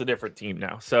 Toronto's a different team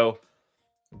now. So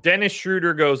Dennis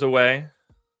Schroeder goes away.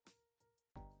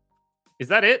 Is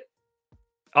that it?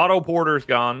 Otto Porter's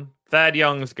gone. Thad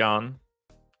Young's gone.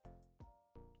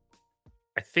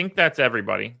 I think that's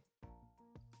everybody.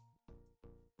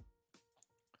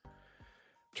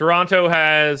 Toronto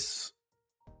has,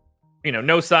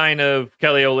 no sign of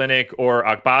Kelly Olynyk or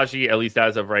Agbaji, at least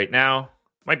as of right now.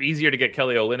 Might be easier to get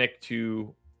Kelly Olynyk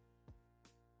to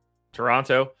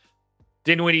Toronto.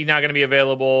 Dinwiddie not going to be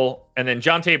available. And then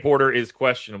Jonte Porter is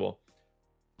questionable.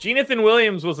 Jonathan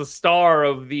Williams was a star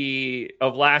of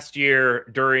last year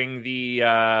during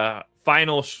the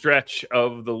final stretch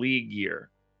of the league year.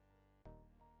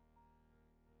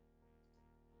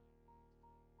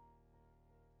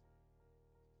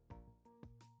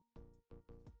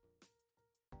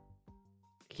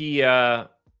 He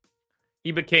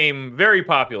became very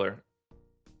popular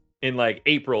in like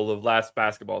April of last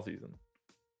basketball season.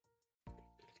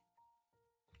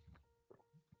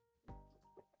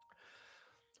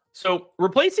 So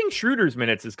replacing Schroeder's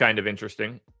minutes is kind of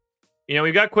interesting.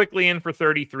 We've got Quickly in for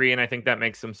 33, and I think that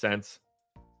makes some sense.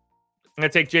 I'm going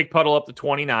to take Jake Puddle up to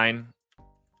 29.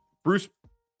 Bruce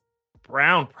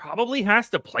Brown probably has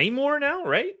to play more now,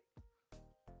 right?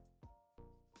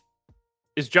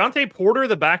 Is Jonte Porter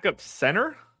the backup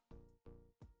center?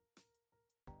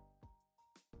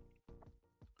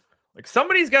 Like,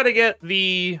 somebody's got to get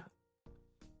the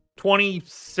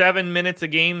 27 minutes a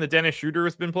game that Dennis Schroeder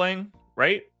has been playing,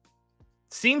 right?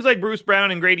 Seems like Bruce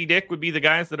Brown and Grady Dick would be the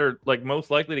guys that are like most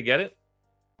likely to get it.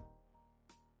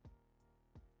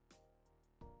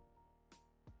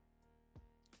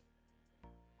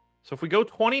 So if we go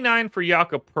 29 for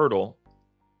Jakob Poeltl,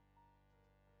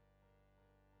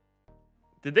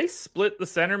 did they split the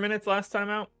center minutes last time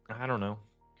out? I don't know.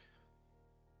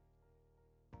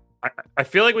 I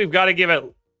feel like we've got to give it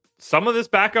some of this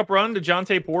backup run to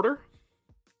Jonte Porter.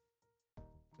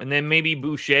 And then maybe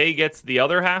Boucher gets the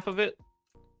other half of it.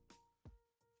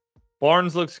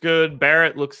 Barnes looks good.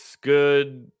 Barrett looks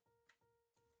good.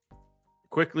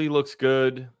 Quickly looks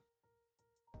good.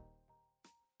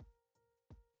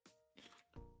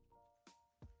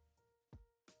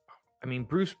 I mean,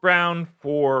 Bruce Brown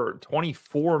for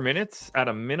 24 minutes at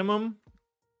a minimum.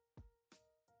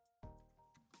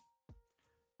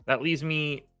 That leaves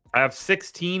me, I have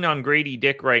 16 on Grady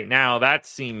Dick right now. That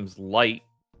seems light.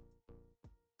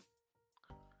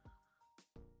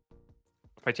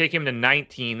 If I take him to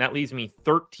 19, that leaves me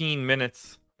 13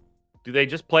 minutes. Do they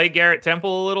just play Garrett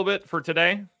Temple a little bit for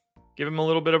today? Give him a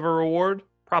little bit of a reward?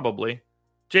 Probably.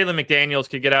 Jalen McDaniels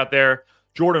could get out there.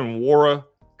 Jordan Nwora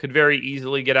could very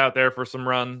easily get out there for some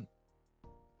run.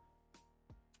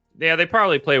 Yeah, they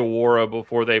probably play Nwora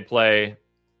before they play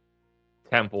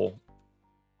Temple.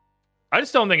 I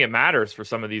just don't think it matters for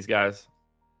some of these guys.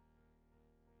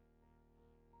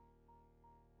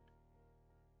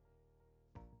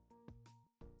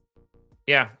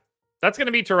 Yeah, that's going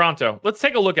to be Toronto. Let's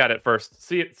take a look at it first.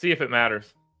 See if it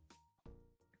matters.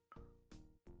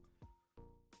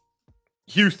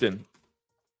 Houston.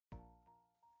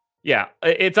 Yeah,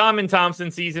 it's Amin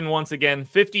Thompson season once again.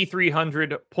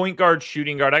 5,300 point guard,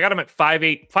 shooting guard. I got him at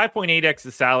 5.8x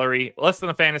the salary, less than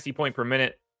a fantasy point per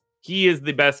minute. He is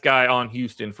the best guy on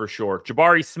Houston for sure.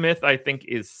 Jabari Smith, I think,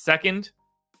 is second.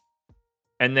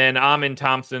 And then Alperen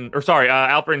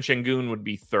Şengün would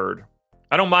be third.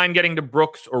 I don't mind getting to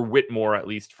Brooks or Whitmore, at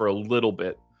least for a little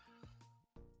bit.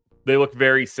 They look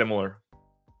very similar.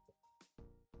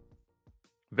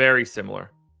 Very similar.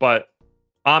 But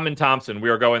Amin Thompson, we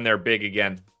are going there big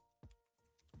again.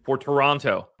 For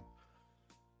Toronto.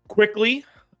 Quickly,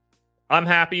 I'm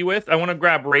happy with. I want to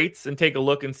grab rates and take a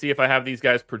look and see if I have these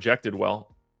guys projected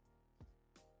well.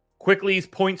 Quickly's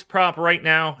points prop right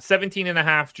now,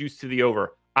 17.5 juice to the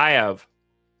over. I have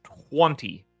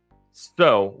 20.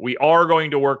 So we are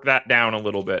going to work that down a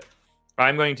little bit.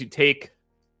 I'm going to take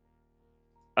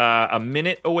a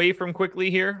minute away from Quickly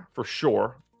here for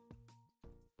sure.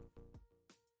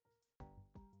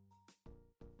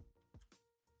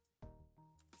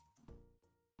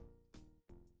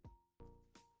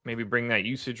 Maybe bring that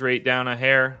usage rate down a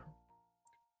hair.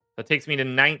 That takes me to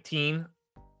 19.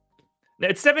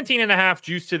 It's 17.5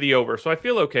 juice to the over, so I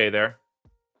feel okay there.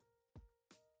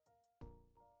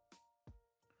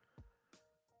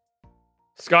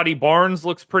 Scotty Barnes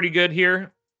looks pretty good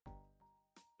here.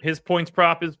 His points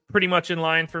prop is pretty much in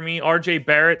line for me. RJ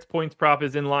Barrett's points prop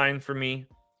is in line for me.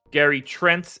 Gary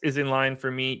Trent's is in line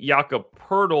for me. Jakob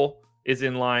Poeltl is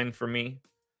in line for me.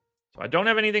 So I don't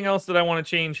have anything else that I want to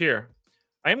change here.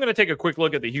 I am going to take a quick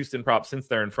look at the Houston prop since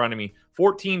they're in front of me.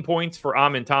 14 points for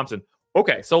Amin Thompson.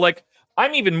 Okay, so like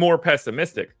I'm even more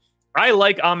pessimistic. I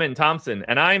like Amin Thompson,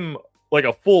 and I'm like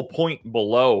a full point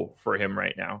below for him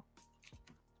right now,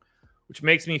 which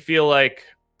makes me feel like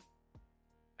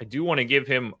I do want to give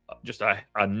him just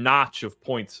a notch of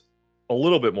points a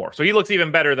little bit more. So he looks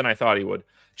even better than I thought he would.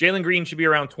 Jalen Green should be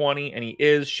around 20, and he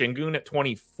is. Şengün at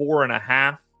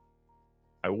 24.5.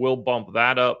 I will bump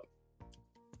that up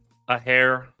a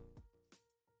hair.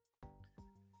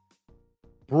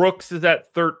 Brooks is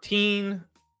at 13.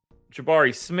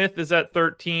 Jabari Smith is at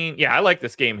 13. Yeah, I like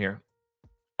this game here.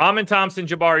 Amin Thompson,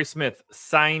 Jabari Smith,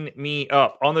 sign me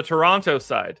up. On the Toronto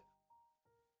side,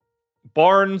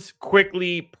 Barnes,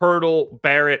 Quickly, Pirtle,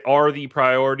 Barrett are the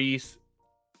priorities.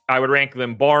 I would rank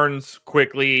them Barnes,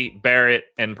 Quickly, Barrett,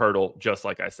 and Pirtle, just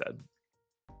like I said.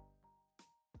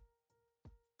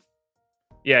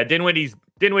 Yeah, Dinwiddie's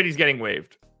getting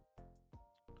waived.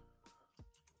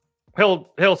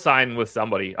 He'll sign with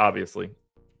somebody, obviously.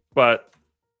 But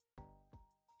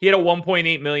he had a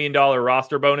 $1.8 million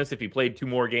roster bonus if he played 2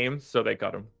 more games, so they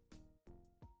cut him.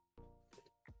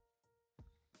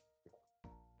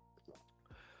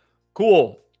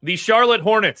 Cool. The Charlotte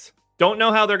Hornets. Don't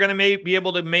know how they're going to be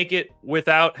able to make it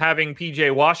without having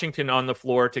PJ Washington on the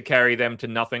floor to carry them to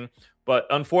nothing. But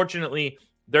unfortunately,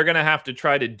 they're going to have to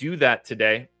try to do that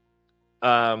today.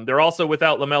 They're also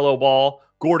without LaMelo Ball.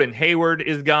 Gordon Hayward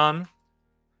is gone.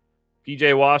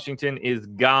 PJ Washington is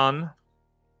gone.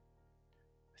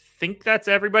 I think that's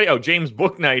everybody. Oh, James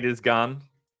Bouknight is gone.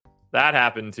 That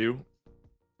happened too.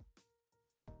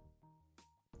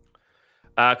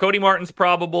 Cody Martin's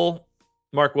probable.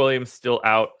 Mark Williams still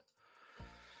out.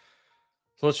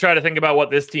 So let's try to think about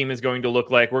what this team is going to look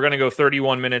like. We're going to go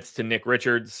 31 minutes to Nick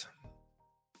Richards.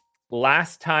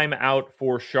 Last time out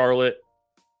for Charlotte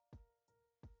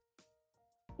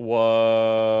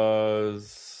was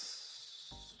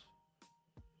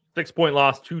 6-point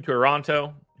loss to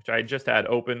Toronto, which I just had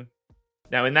open.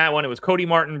 Now in that one, it was Cody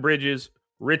Martin, Bridges,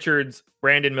 Richards,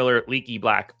 Brandon Miller, Leaky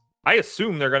Black. I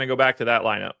assume they're going to go back to that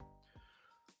lineup.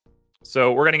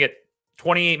 So we're going to get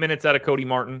 28 minutes out of Cody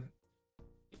Martin.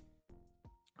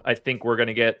 I think we're going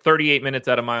to get 38 minutes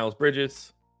out of Miles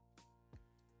Bridges.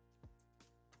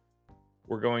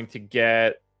 We're going to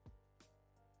get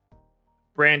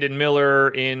Brandon Miller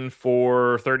in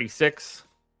for 36.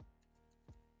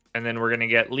 And then we're going to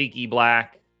get Leaky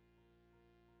Black,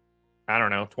 I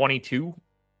don't know, 22?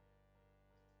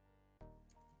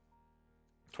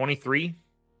 23?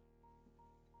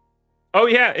 Oh,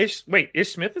 yeah. Ish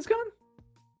Smith is gone?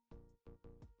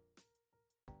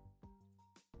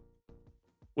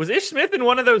 Was Ish Smith in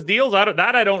one of those deals?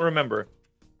 I don't remember.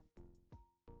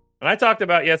 And I talked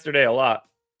about yesterday a lot.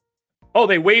 Oh,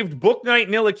 they waived Bouknight,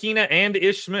 Ntilikina, and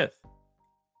Ish Smith.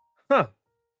 Huh.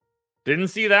 Didn't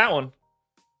see that one.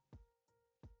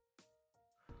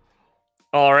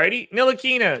 Alrighty.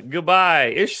 Ntilikina, goodbye.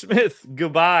 Ish Smith,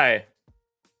 goodbye.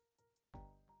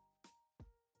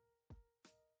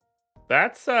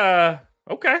 That's,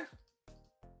 okay.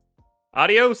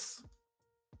 Adios.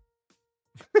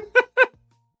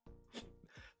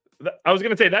 I was going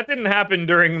to say, that didn't happen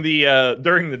during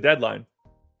the deadline.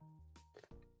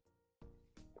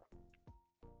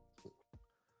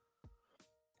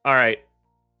 All right.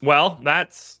 Well,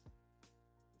 that's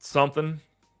something.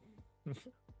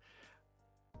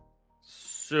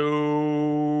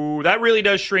 So that really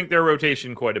does shrink their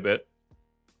rotation quite a bit.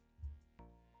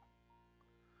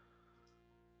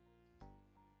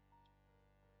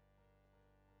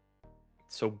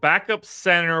 So backup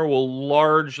center will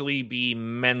largely be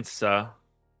Mensa.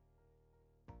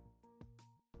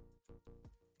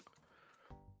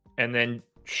 And then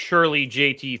surely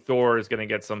JT Thor is going to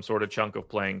get some sort of chunk of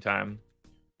playing time.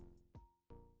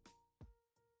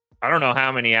 I don't know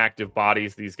how many active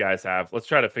bodies these guys have. Let's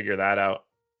try to figure that out.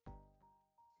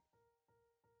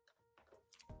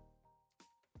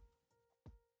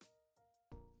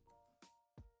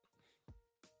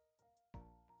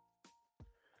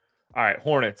 All right,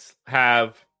 Hornets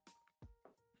have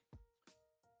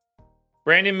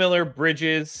Brandon Miller,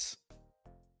 Bridges.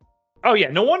 Oh yeah,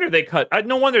 no wonder they cut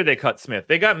Smith.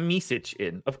 They got Misic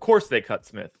in. Of course they cut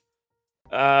Smith.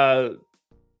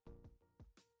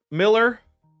 Miller,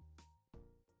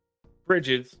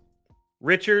 Bridges,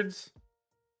 Richards,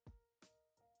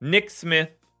 Nick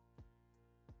Smith,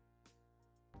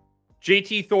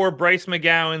 JT Thor, Bryce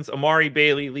McGowan's, Amari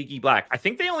Bailey, Leaky Black. I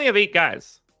think they only have 8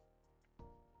 guys.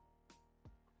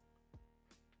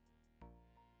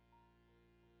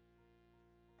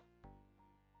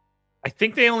 I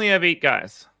think they only have 8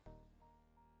 guys.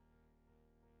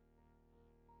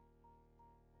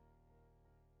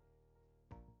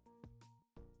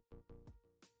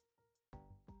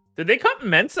 Did they cut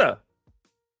Mensa?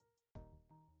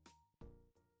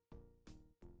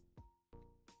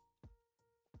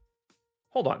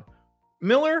 hold on.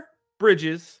 Miller,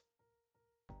 Bridges,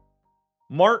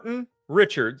 Martin,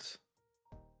 Richards,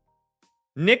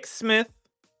 Nick Smith,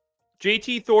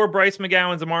 JT Thor, Bryce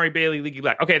McGowan, Amari Bailey, Leaky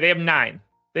Black. Okay, they have 9.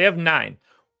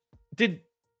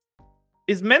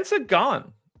 Is Mensah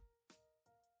gone?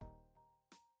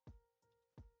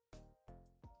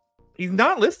 He's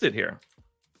not listed here.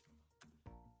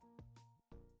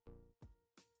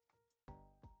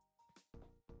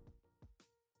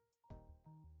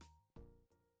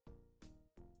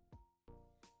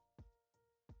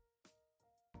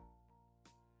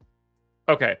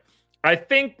 Okay. I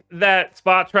think that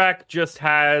Spot Track just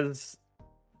has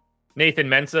Nathan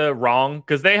Mensah wrong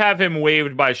because they have him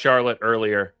waived by Charlotte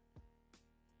earlier.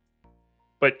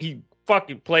 But he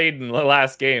fucking played in the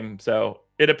last game, so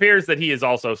it appears that he is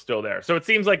also still there. So it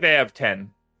seems like they have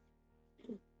 10.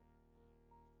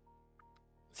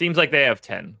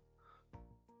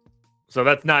 So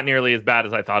that's not nearly as bad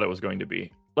as I thought it was going to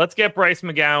be. Let's get Bryce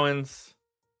McGowan's.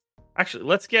 Actually,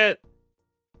 let's get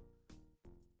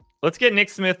Nick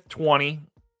Smith 20.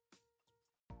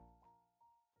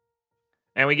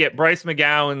 And we get Bryce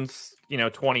McGowan's,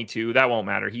 22. That won't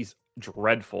matter. He's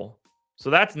dreadful. So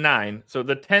that's 9. So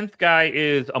the 10th guy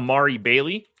is Amari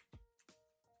Bailey.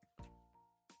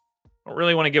 I don't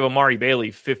really want to give Amari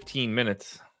Bailey 15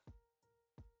 minutes.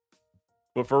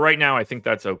 But for right now, I think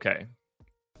that's okay.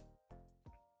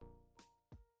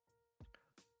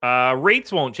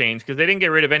 Rates won't change because they didn't get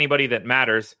rid of anybody that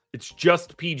matters. It's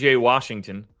just PJ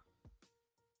Washington.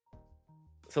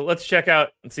 So let's check out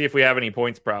and see if we have any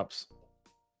points props.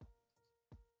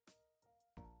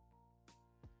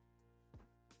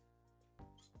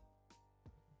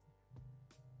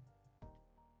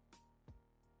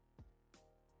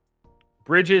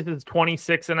 Bridges is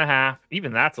 26.5.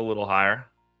 Even that's a little higher.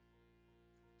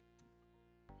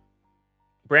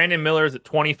 Brandon Miller's at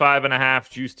 25.5,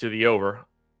 juice to the over.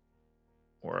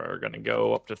 We're going to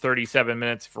go up to 37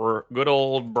 minutes for good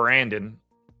old Brandon.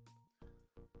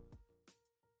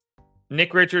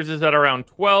 Nick Richards is at around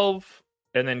 12,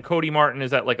 and then Cody Martin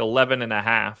is at like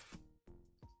 11.5.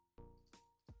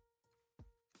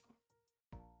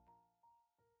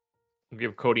 We'll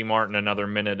give Cody Martin another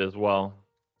minute as well.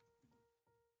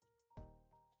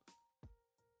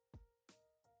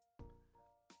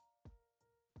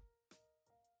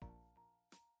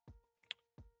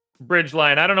 Bridge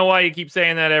line. I don't know why you keep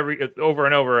saying that over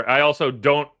and over. I also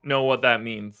don't know what that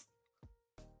means.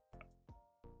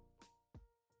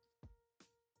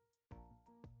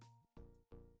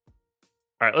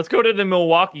 All right, let's go to the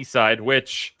Milwaukee side,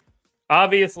 which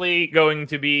obviously going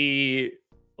to be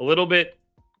a little bit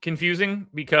confusing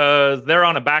because they're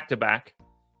on a back-to-back.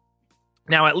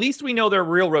 Now, at least we know their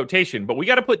real rotation, but we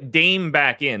got to put Dame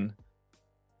back in.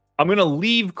 I'm going to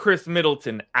leave Chris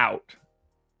Middleton out.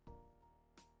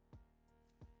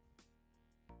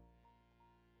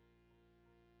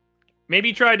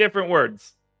 Maybe try different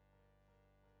words.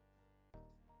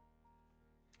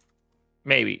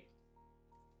 Maybe.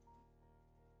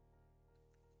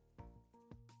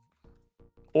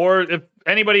 Or if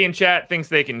anybody in chat thinks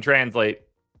they can translate,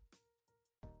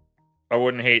 I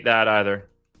wouldn't hate that either.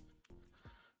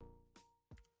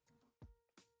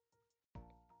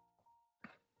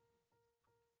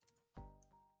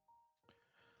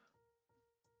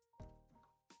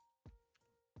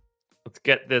 Let's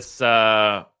get this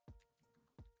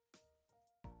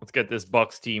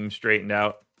Bucks team straightened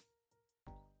out.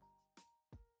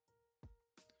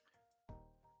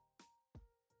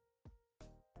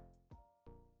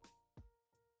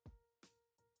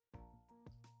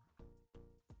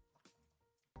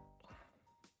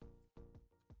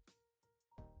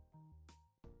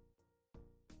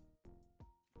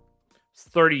 It's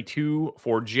 32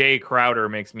 for Jay Crowder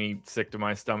makes me sick to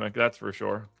my stomach, that's for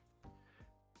sure.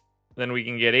 Then we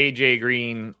can get AJ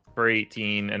Green for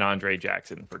 18 and Andre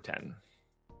Jackson for 10.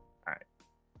 All right.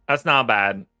 That's not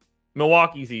bad.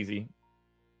 Milwaukee's easy.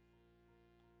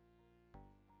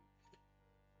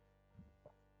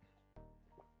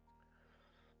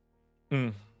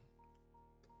 We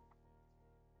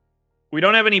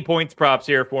don't have any points props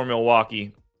here for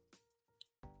Milwaukee.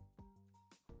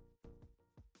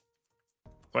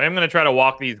 So I am going to try to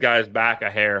walk these guys back a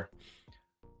hair.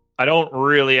 I don't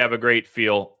really have a great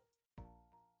feel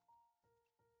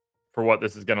for what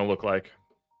this is going to look like.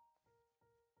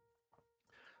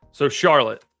 So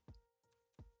Charlotte.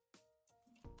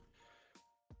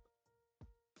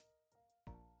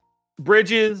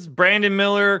 Bridges, Brandon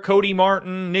Miller, Cody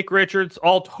Martin, Nick Richards,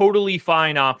 all totally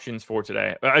fine options for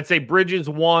today. I'd say Bridges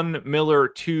 1, Miller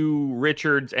 2,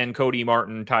 Richards, and Cody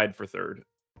Martin tied for third.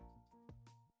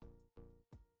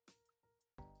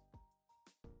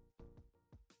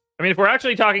 I mean, if we're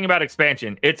actually talking about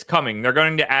expansion, it's coming. They're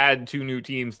going to add 2 new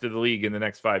teams to the league in the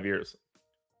next 5 years.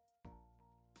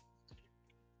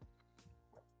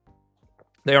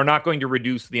 They are not going to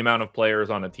reduce the amount of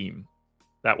players on a team.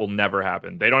 That will never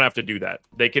happen. They don't have to do that.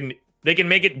 They can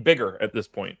make it bigger at this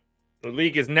point. The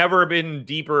league has never been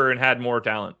deeper and had more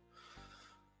talent.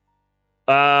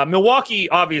 Milwaukee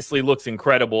obviously looks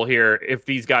incredible here if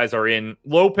these guys are in.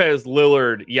 Lopez,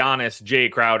 Lillard, Giannis, Jay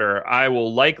Crowder. I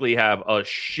will likely have a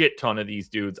shit ton of these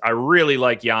dudes. I really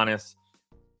like Giannis.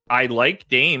 I like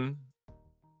Dame.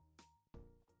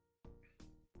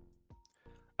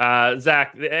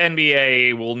 Zach, the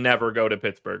NBA will never go to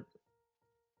Pittsburgh.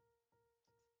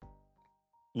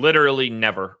 Literally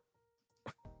never.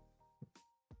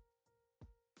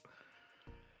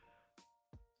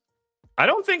 I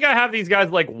don't think I have these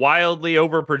guys like wildly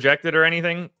over projected or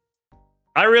anything.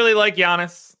 I really like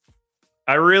Giannis.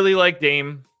 I really like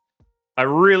Dame. I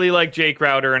really like Jay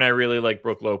Crowder, and I really like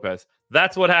Brook Lopez.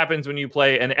 That's what happens when you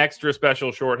play an extra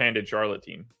special shorthanded Charlotte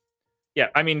team. Yeah,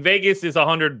 I mean, Vegas is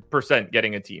 100%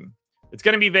 getting a team. It's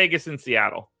going to be Vegas and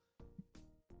Seattle.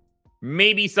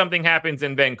 Maybe something happens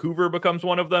and Vancouver becomes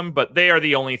one of them, but they are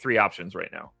the only 3 options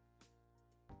right now.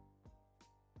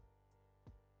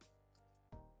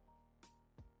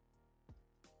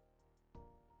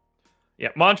 Yeah,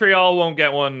 Montreal won't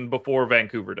get one before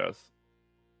Vancouver does.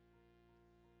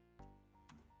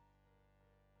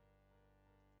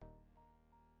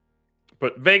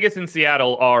 But Vegas and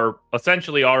Seattle are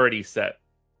essentially already set.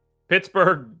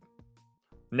 Pittsburgh,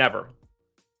 never.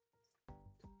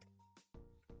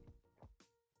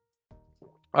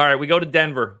 All right, we go to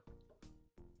Denver.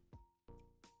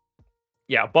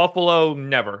 Yeah, Buffalo,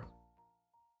 never.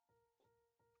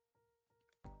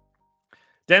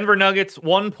 Denver Nuggets,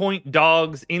 1-point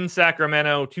dogs in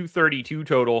Sacramento, 232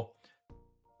 total.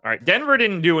 All right, Denver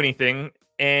didn't do anything,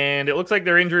 and it looks like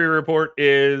their injury report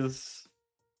is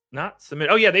not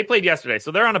submitted. Oh, yeah, they played yesterday,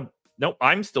 so they're on a... Nope,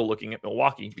 I'm still looking at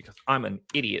Milwaukee because I'm an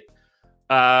idiot.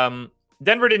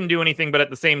 Denver didn't do anything, but at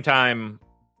the same time,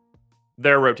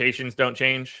 their rotations don't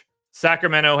change.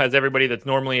 Sacramento has everybody that's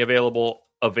normally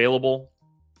available.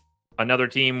 Another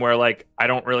team where, like, I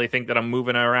don't really think that I'm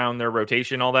moving around their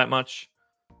rotation all that much.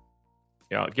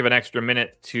 You know, give an extra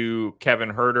minute to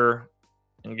Kevin Huerter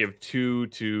and give 2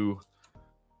 to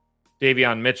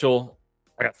Davion Mitchell.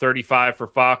 I got 35 for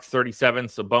Fox, 37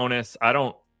 Sabonis. I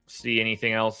don't see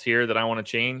anything else here that I want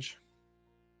to change.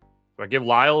 Do I give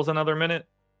Lyles another minute?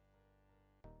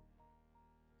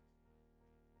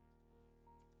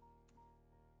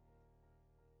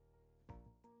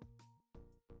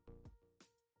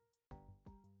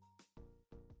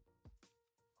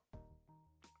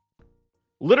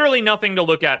 Literally nothing to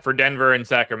look at for Denver and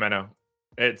Sacramento.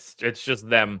 It's just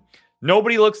them.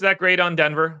 Nobody looks that great on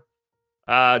Denver.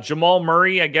 Jamal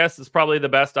Murray, I guess, is probably the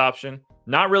best option.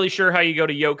 Not really sure how you go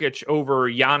to Jokic over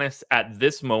Giannis at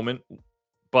this moment,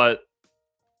 but,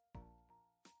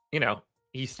 you know,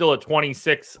 he's still a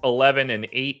 26, 11, and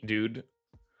 8 dude.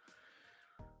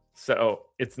 So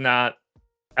it's not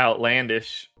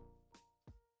outlandish.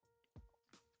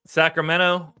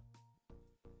 Sacramento,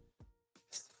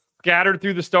 scattered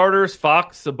through the starters,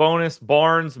 Fox, Sabonis,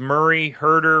 Barnes, Murray,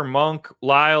 Huerter, Monk,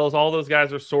 Lyles, all those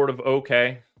guys are sort of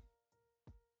okay.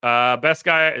 Best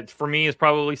guy for me is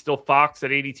probably still Fox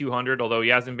at 8,200, although he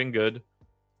hasn't been good.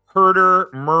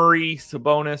 Huerter, Murray,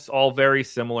 Sabonis, all very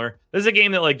similar. This is a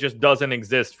game that like just doesn't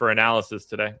exist for analysis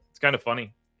today. It's kind of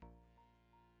funny.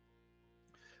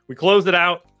 We close it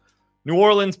out. New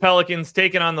Orleans Pelicans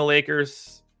taking on the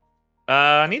Lakers.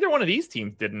 Neither one of these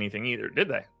teams did anything either, did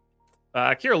they?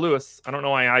 Kira Lewis, I don't know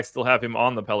why I still have him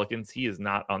on the Pelicans. He is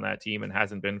not on that team and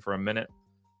hasn't been for a minute.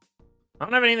 I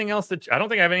don't have anything else I don't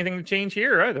think I have anything to change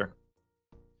here either.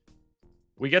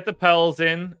 We get the Pels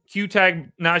in. Q-tag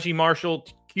Najee Marshall,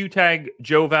 Q-tag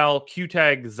Joval,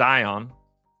 Q-tag Zion.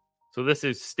 So this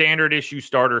is standard issue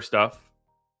starter stuff.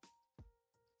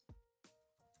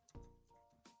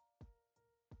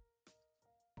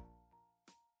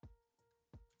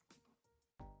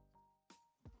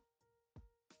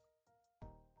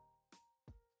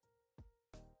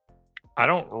 I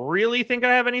don't really think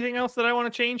I have anything else that I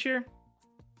want to change here.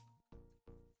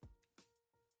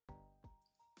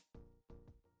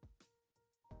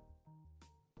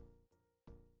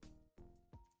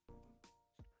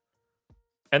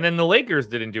 And then the Lakers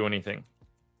didn't do anything.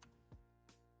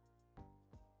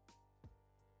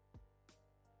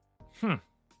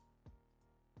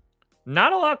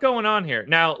 Not a lot going on here.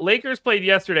 Now, Lakers played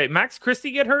yesterday. Max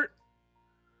Christie get hurt?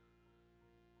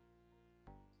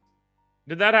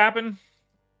 Did that happen?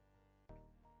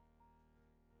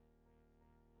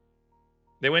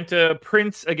 They went to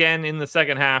Prince again in the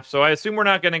second half, so I assume we're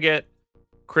not going to get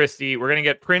Christie. We're going to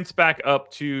get Prince back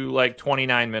up to like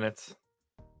 29 minutes.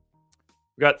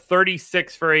 We got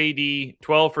 36 for AD,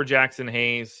 12 for Jackson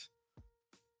Hayes.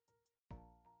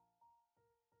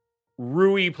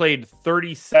 Rui played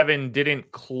 37,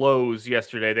 didn't close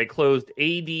yesterday. They closed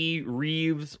AD,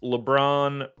 Reeves,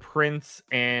 LeBron, Prince,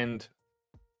 and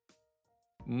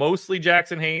mostly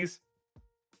Jackson Hayes,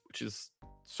 which is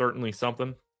certainly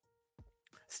something.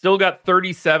 Still got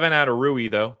 37 out of Rui,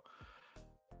 though.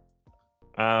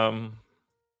 So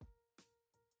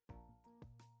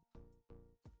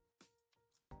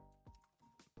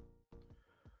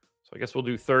I guess we'll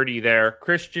do 30 there.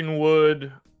 Christian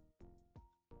Wood.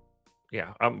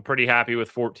 Yeah, I'm pretty happy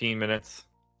with 14 minutes.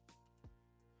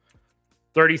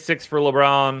 36 for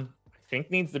LeBron. I think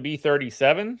needs to be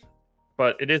 37,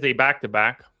 but it is a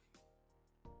back-to-back.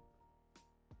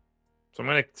 So I'm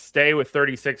going to stay with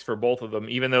 36 for both of them,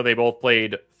 even though they both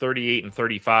played 38 and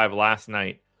 35 last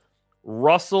night.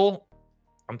 Russell,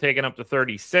 I'm taking up to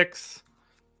 36.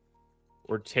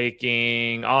 We're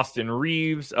taking Austin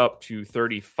Reeves up to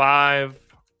 35.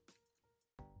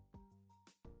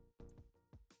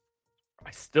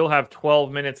 I still have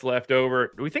 12 minutes left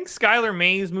over. Do we think Skylar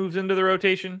Mays moves into the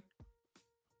rotation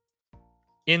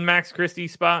in Max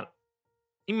Christie's spot?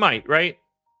 He might, right?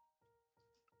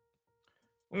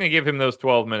 I'm going to give him those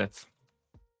 12 minutes.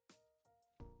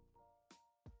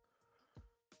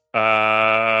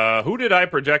 Who did I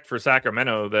project for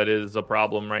Sacramento that is a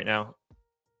problem right now?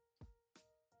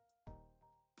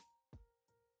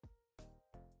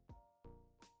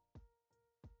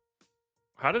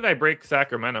 How did I break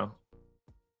Sacramento?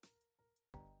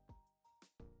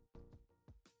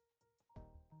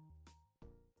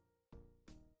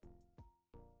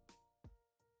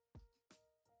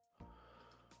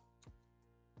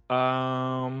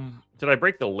 Did I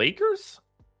break the Lakers?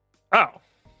 Oh,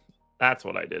 that's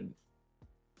what I did.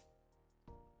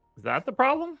 Is that the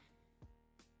problem?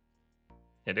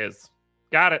 It is.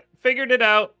 Got it. Figured it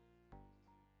out.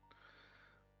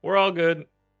 We're all good.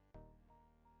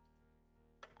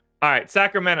 All right,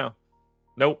 Sacramento.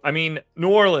 Nope. I mean,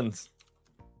 New Orleans.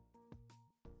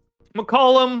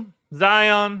 McCollum,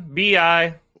 Zion,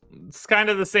 BI. It's kind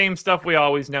of the same stuff we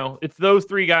always know. It's those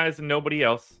three guys and nobody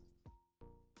else.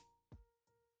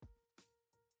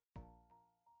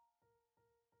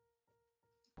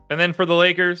 And then for the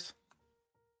Lakers,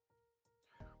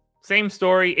 same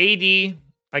story. AD,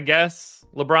 I guess.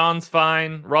 LeBron's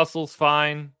fine. Russell's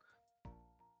fine.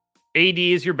 AD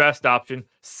is your best option.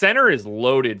 Center is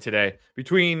loaded today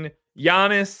between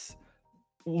Giannis,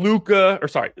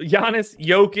 Giannis,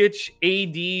 Jokic,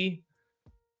 AD.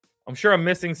 I'm sure I'm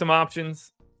missing some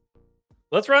options.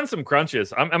 Let's run some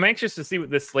crunches. I'm anxious to see what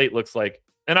this slate looks like.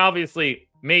 And obviously,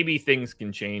 maybe things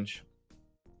can change.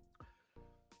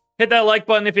 Hit that like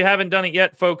button if you haven't done it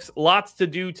yet, folks. Lots to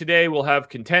do today. We'll have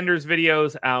contenders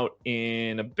videos out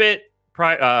in a bit.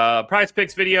 Prize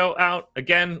picks video out.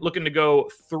 Again, looking to go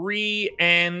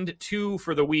 3-2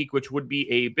 for the week, which would be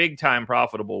a big time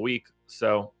profitable week.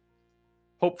 So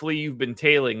hopefully you've been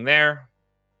tailing there.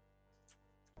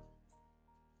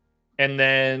 And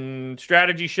then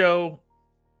strategy show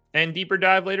and deeper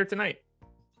dive later tonight.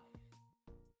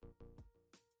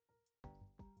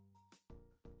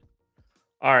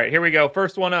 All right, here we go.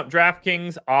 First one up,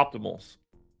 DraftKings Optimals.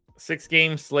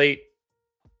 6-game slate.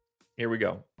 Here we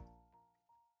go.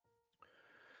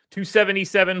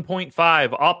 277.5.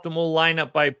 Optimal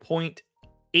lineup by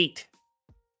 0.8.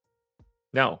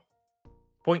 No.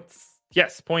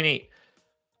 Yes, 0.8.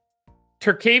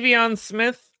 Terquavion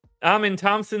Smith, Amin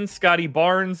Thompson, Scotty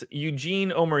Barnes,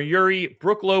 Eugene Omoyuri,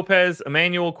 Brooke Lopez,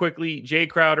 Emmanuel Quickly, Jay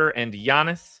Crowder, and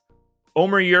Giannis.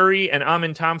 Omoyuri and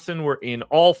Amin Thompson were in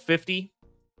all 50.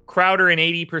 Crowder in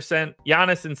 80%,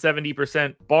 Giannis in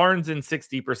 70%, Barnes in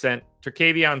 60%,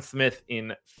 Terquavion Smith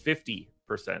in 50%.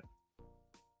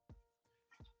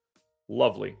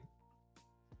 Lovely.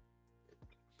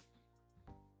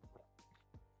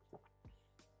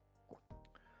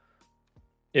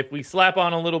 If we slap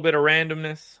on a little bit of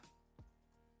randomness,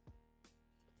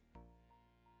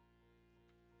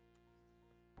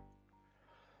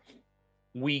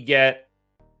 we get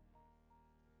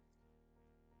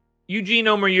Eugene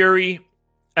Omoyuri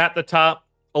at the top,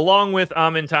 along with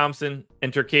Amin Thompson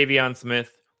and Terquavion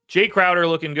Smith. Jay Crowder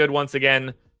looking good once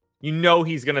again. You know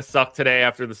he's going to suck today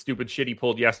after the stupid shit he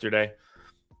pulled yesterday.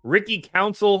 Ricky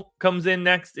Council comes in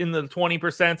next in the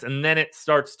 20%, and then it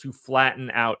starts to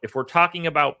flatten out. If we're talking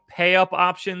about pay-up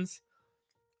options,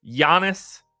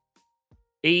 Giannis,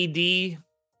 AD,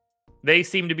 they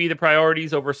seem to be the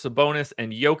priorities over Sabonis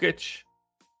and Jokic.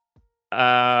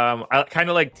 I kind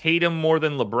of like Tatum more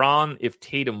than LeBron if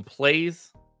Tatum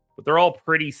plays, but they're all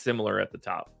pretty similar at the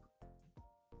top.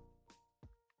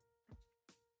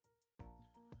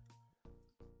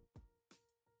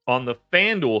 On the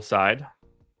FanDuel side,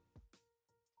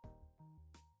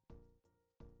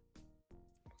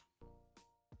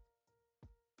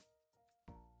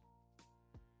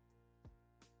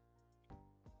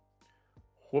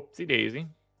 whoopsie daisy.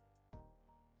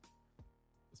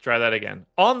 Let's try that again.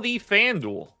 On the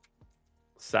FanDuel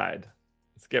side,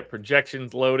 let's get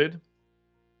projections loaded.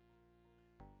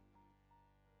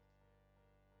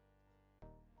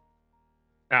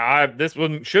 Now, this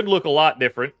one should look a lot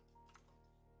different.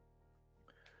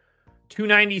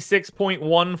 296.14,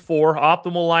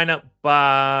 optimal lineup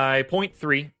by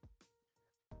 0.3.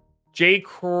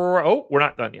 We're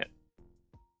not done yet.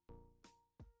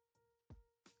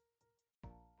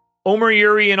 Omer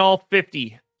Yuri in all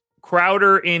 50.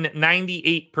 Crowder in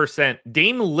 98%.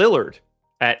 Dame Lillard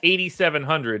at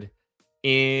 8,700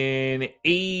 in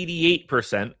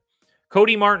 88%.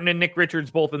 Cody Martin and Nick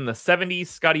Richards both in the 70s.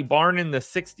 Scotty Barnes in the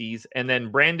 60s. And then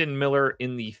Brandon Miller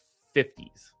in the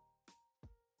 50s.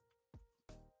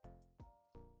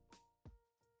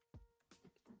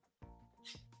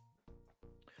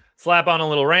 Slap on a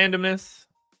little randomness.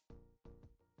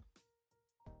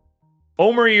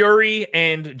 Omer Yuri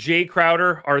and Jay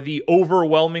Crowder are the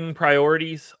overwhelming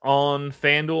priorities on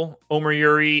FanDuel. Omer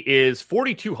Yuri is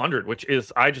 4,200, which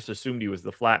is, I just assumed he was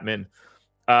the flat min.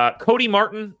 Cody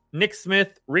Martin, Nick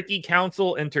Smith, Ricky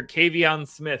Council, and Terkavion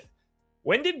Smith.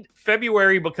 When did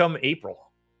February become April?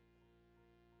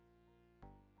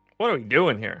 What are we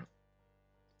doing here?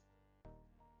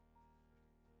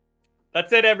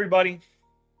 That's it, everybody.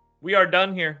 We are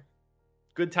done here.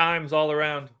 Good times all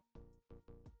around.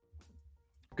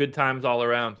 Good times all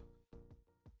around.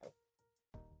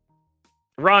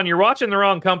 Ron, you're watching the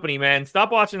wrong company, man.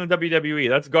 Stop watching the WWE.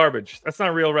 That's garbage. That's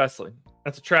not real wrestling.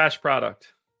 That's a trash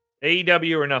product.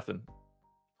 AEW or nothing.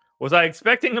 Was I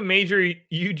expecting a major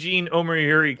Eugene Omer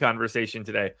Yuri conversation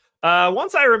today?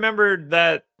 Once I remembered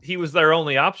that he was their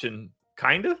only option,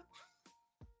 kind of.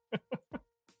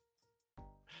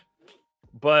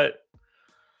 But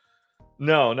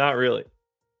no, not really.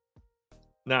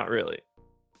 Not really.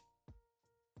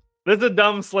 This is a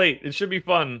dumb slate. It should be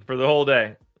fun for the whole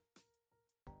day.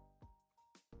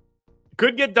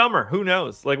 Could get dumber. Who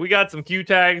knows? Like, we got some Q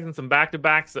tags and some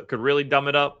back-to-backs that could really dumb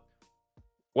it up.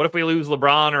 What if we lose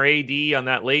LeBron or AD on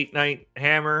that late night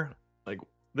hammer? Like,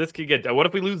 this could get... What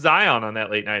if we lose Zion on that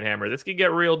late night hammer? This could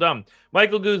get real dumb.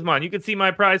 Michael Guzman, you can see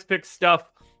my Prize Picks stuff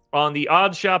on the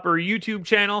Odds Shopper YouTube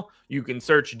channel. You can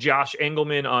search Josh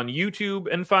Engelman on YouTube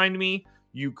and find me.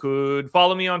 You could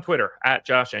follow me on Twitter at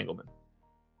Josh Engelman.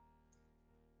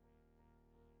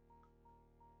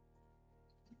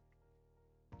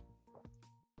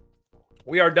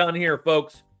 We are done here,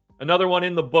 folks. Another one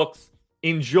in the books.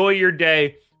 Enjoy your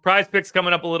day. Prize Picks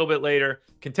coming up a little bit later.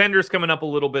 Contenders coming up a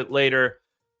little bit later.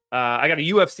 I got a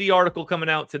UFC article coming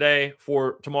out today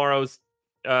for tomorrow's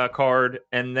card.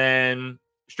 And then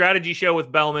strategy show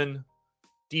with Bellman.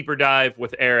 Deeper dive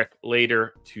with Eric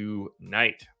later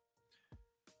tonight.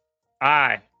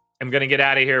 I am going to get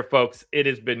out of here, folks. It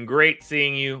has been great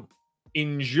seeing you.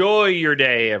 Enjoy your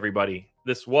day, everybody.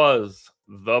 This was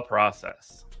The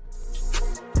Process.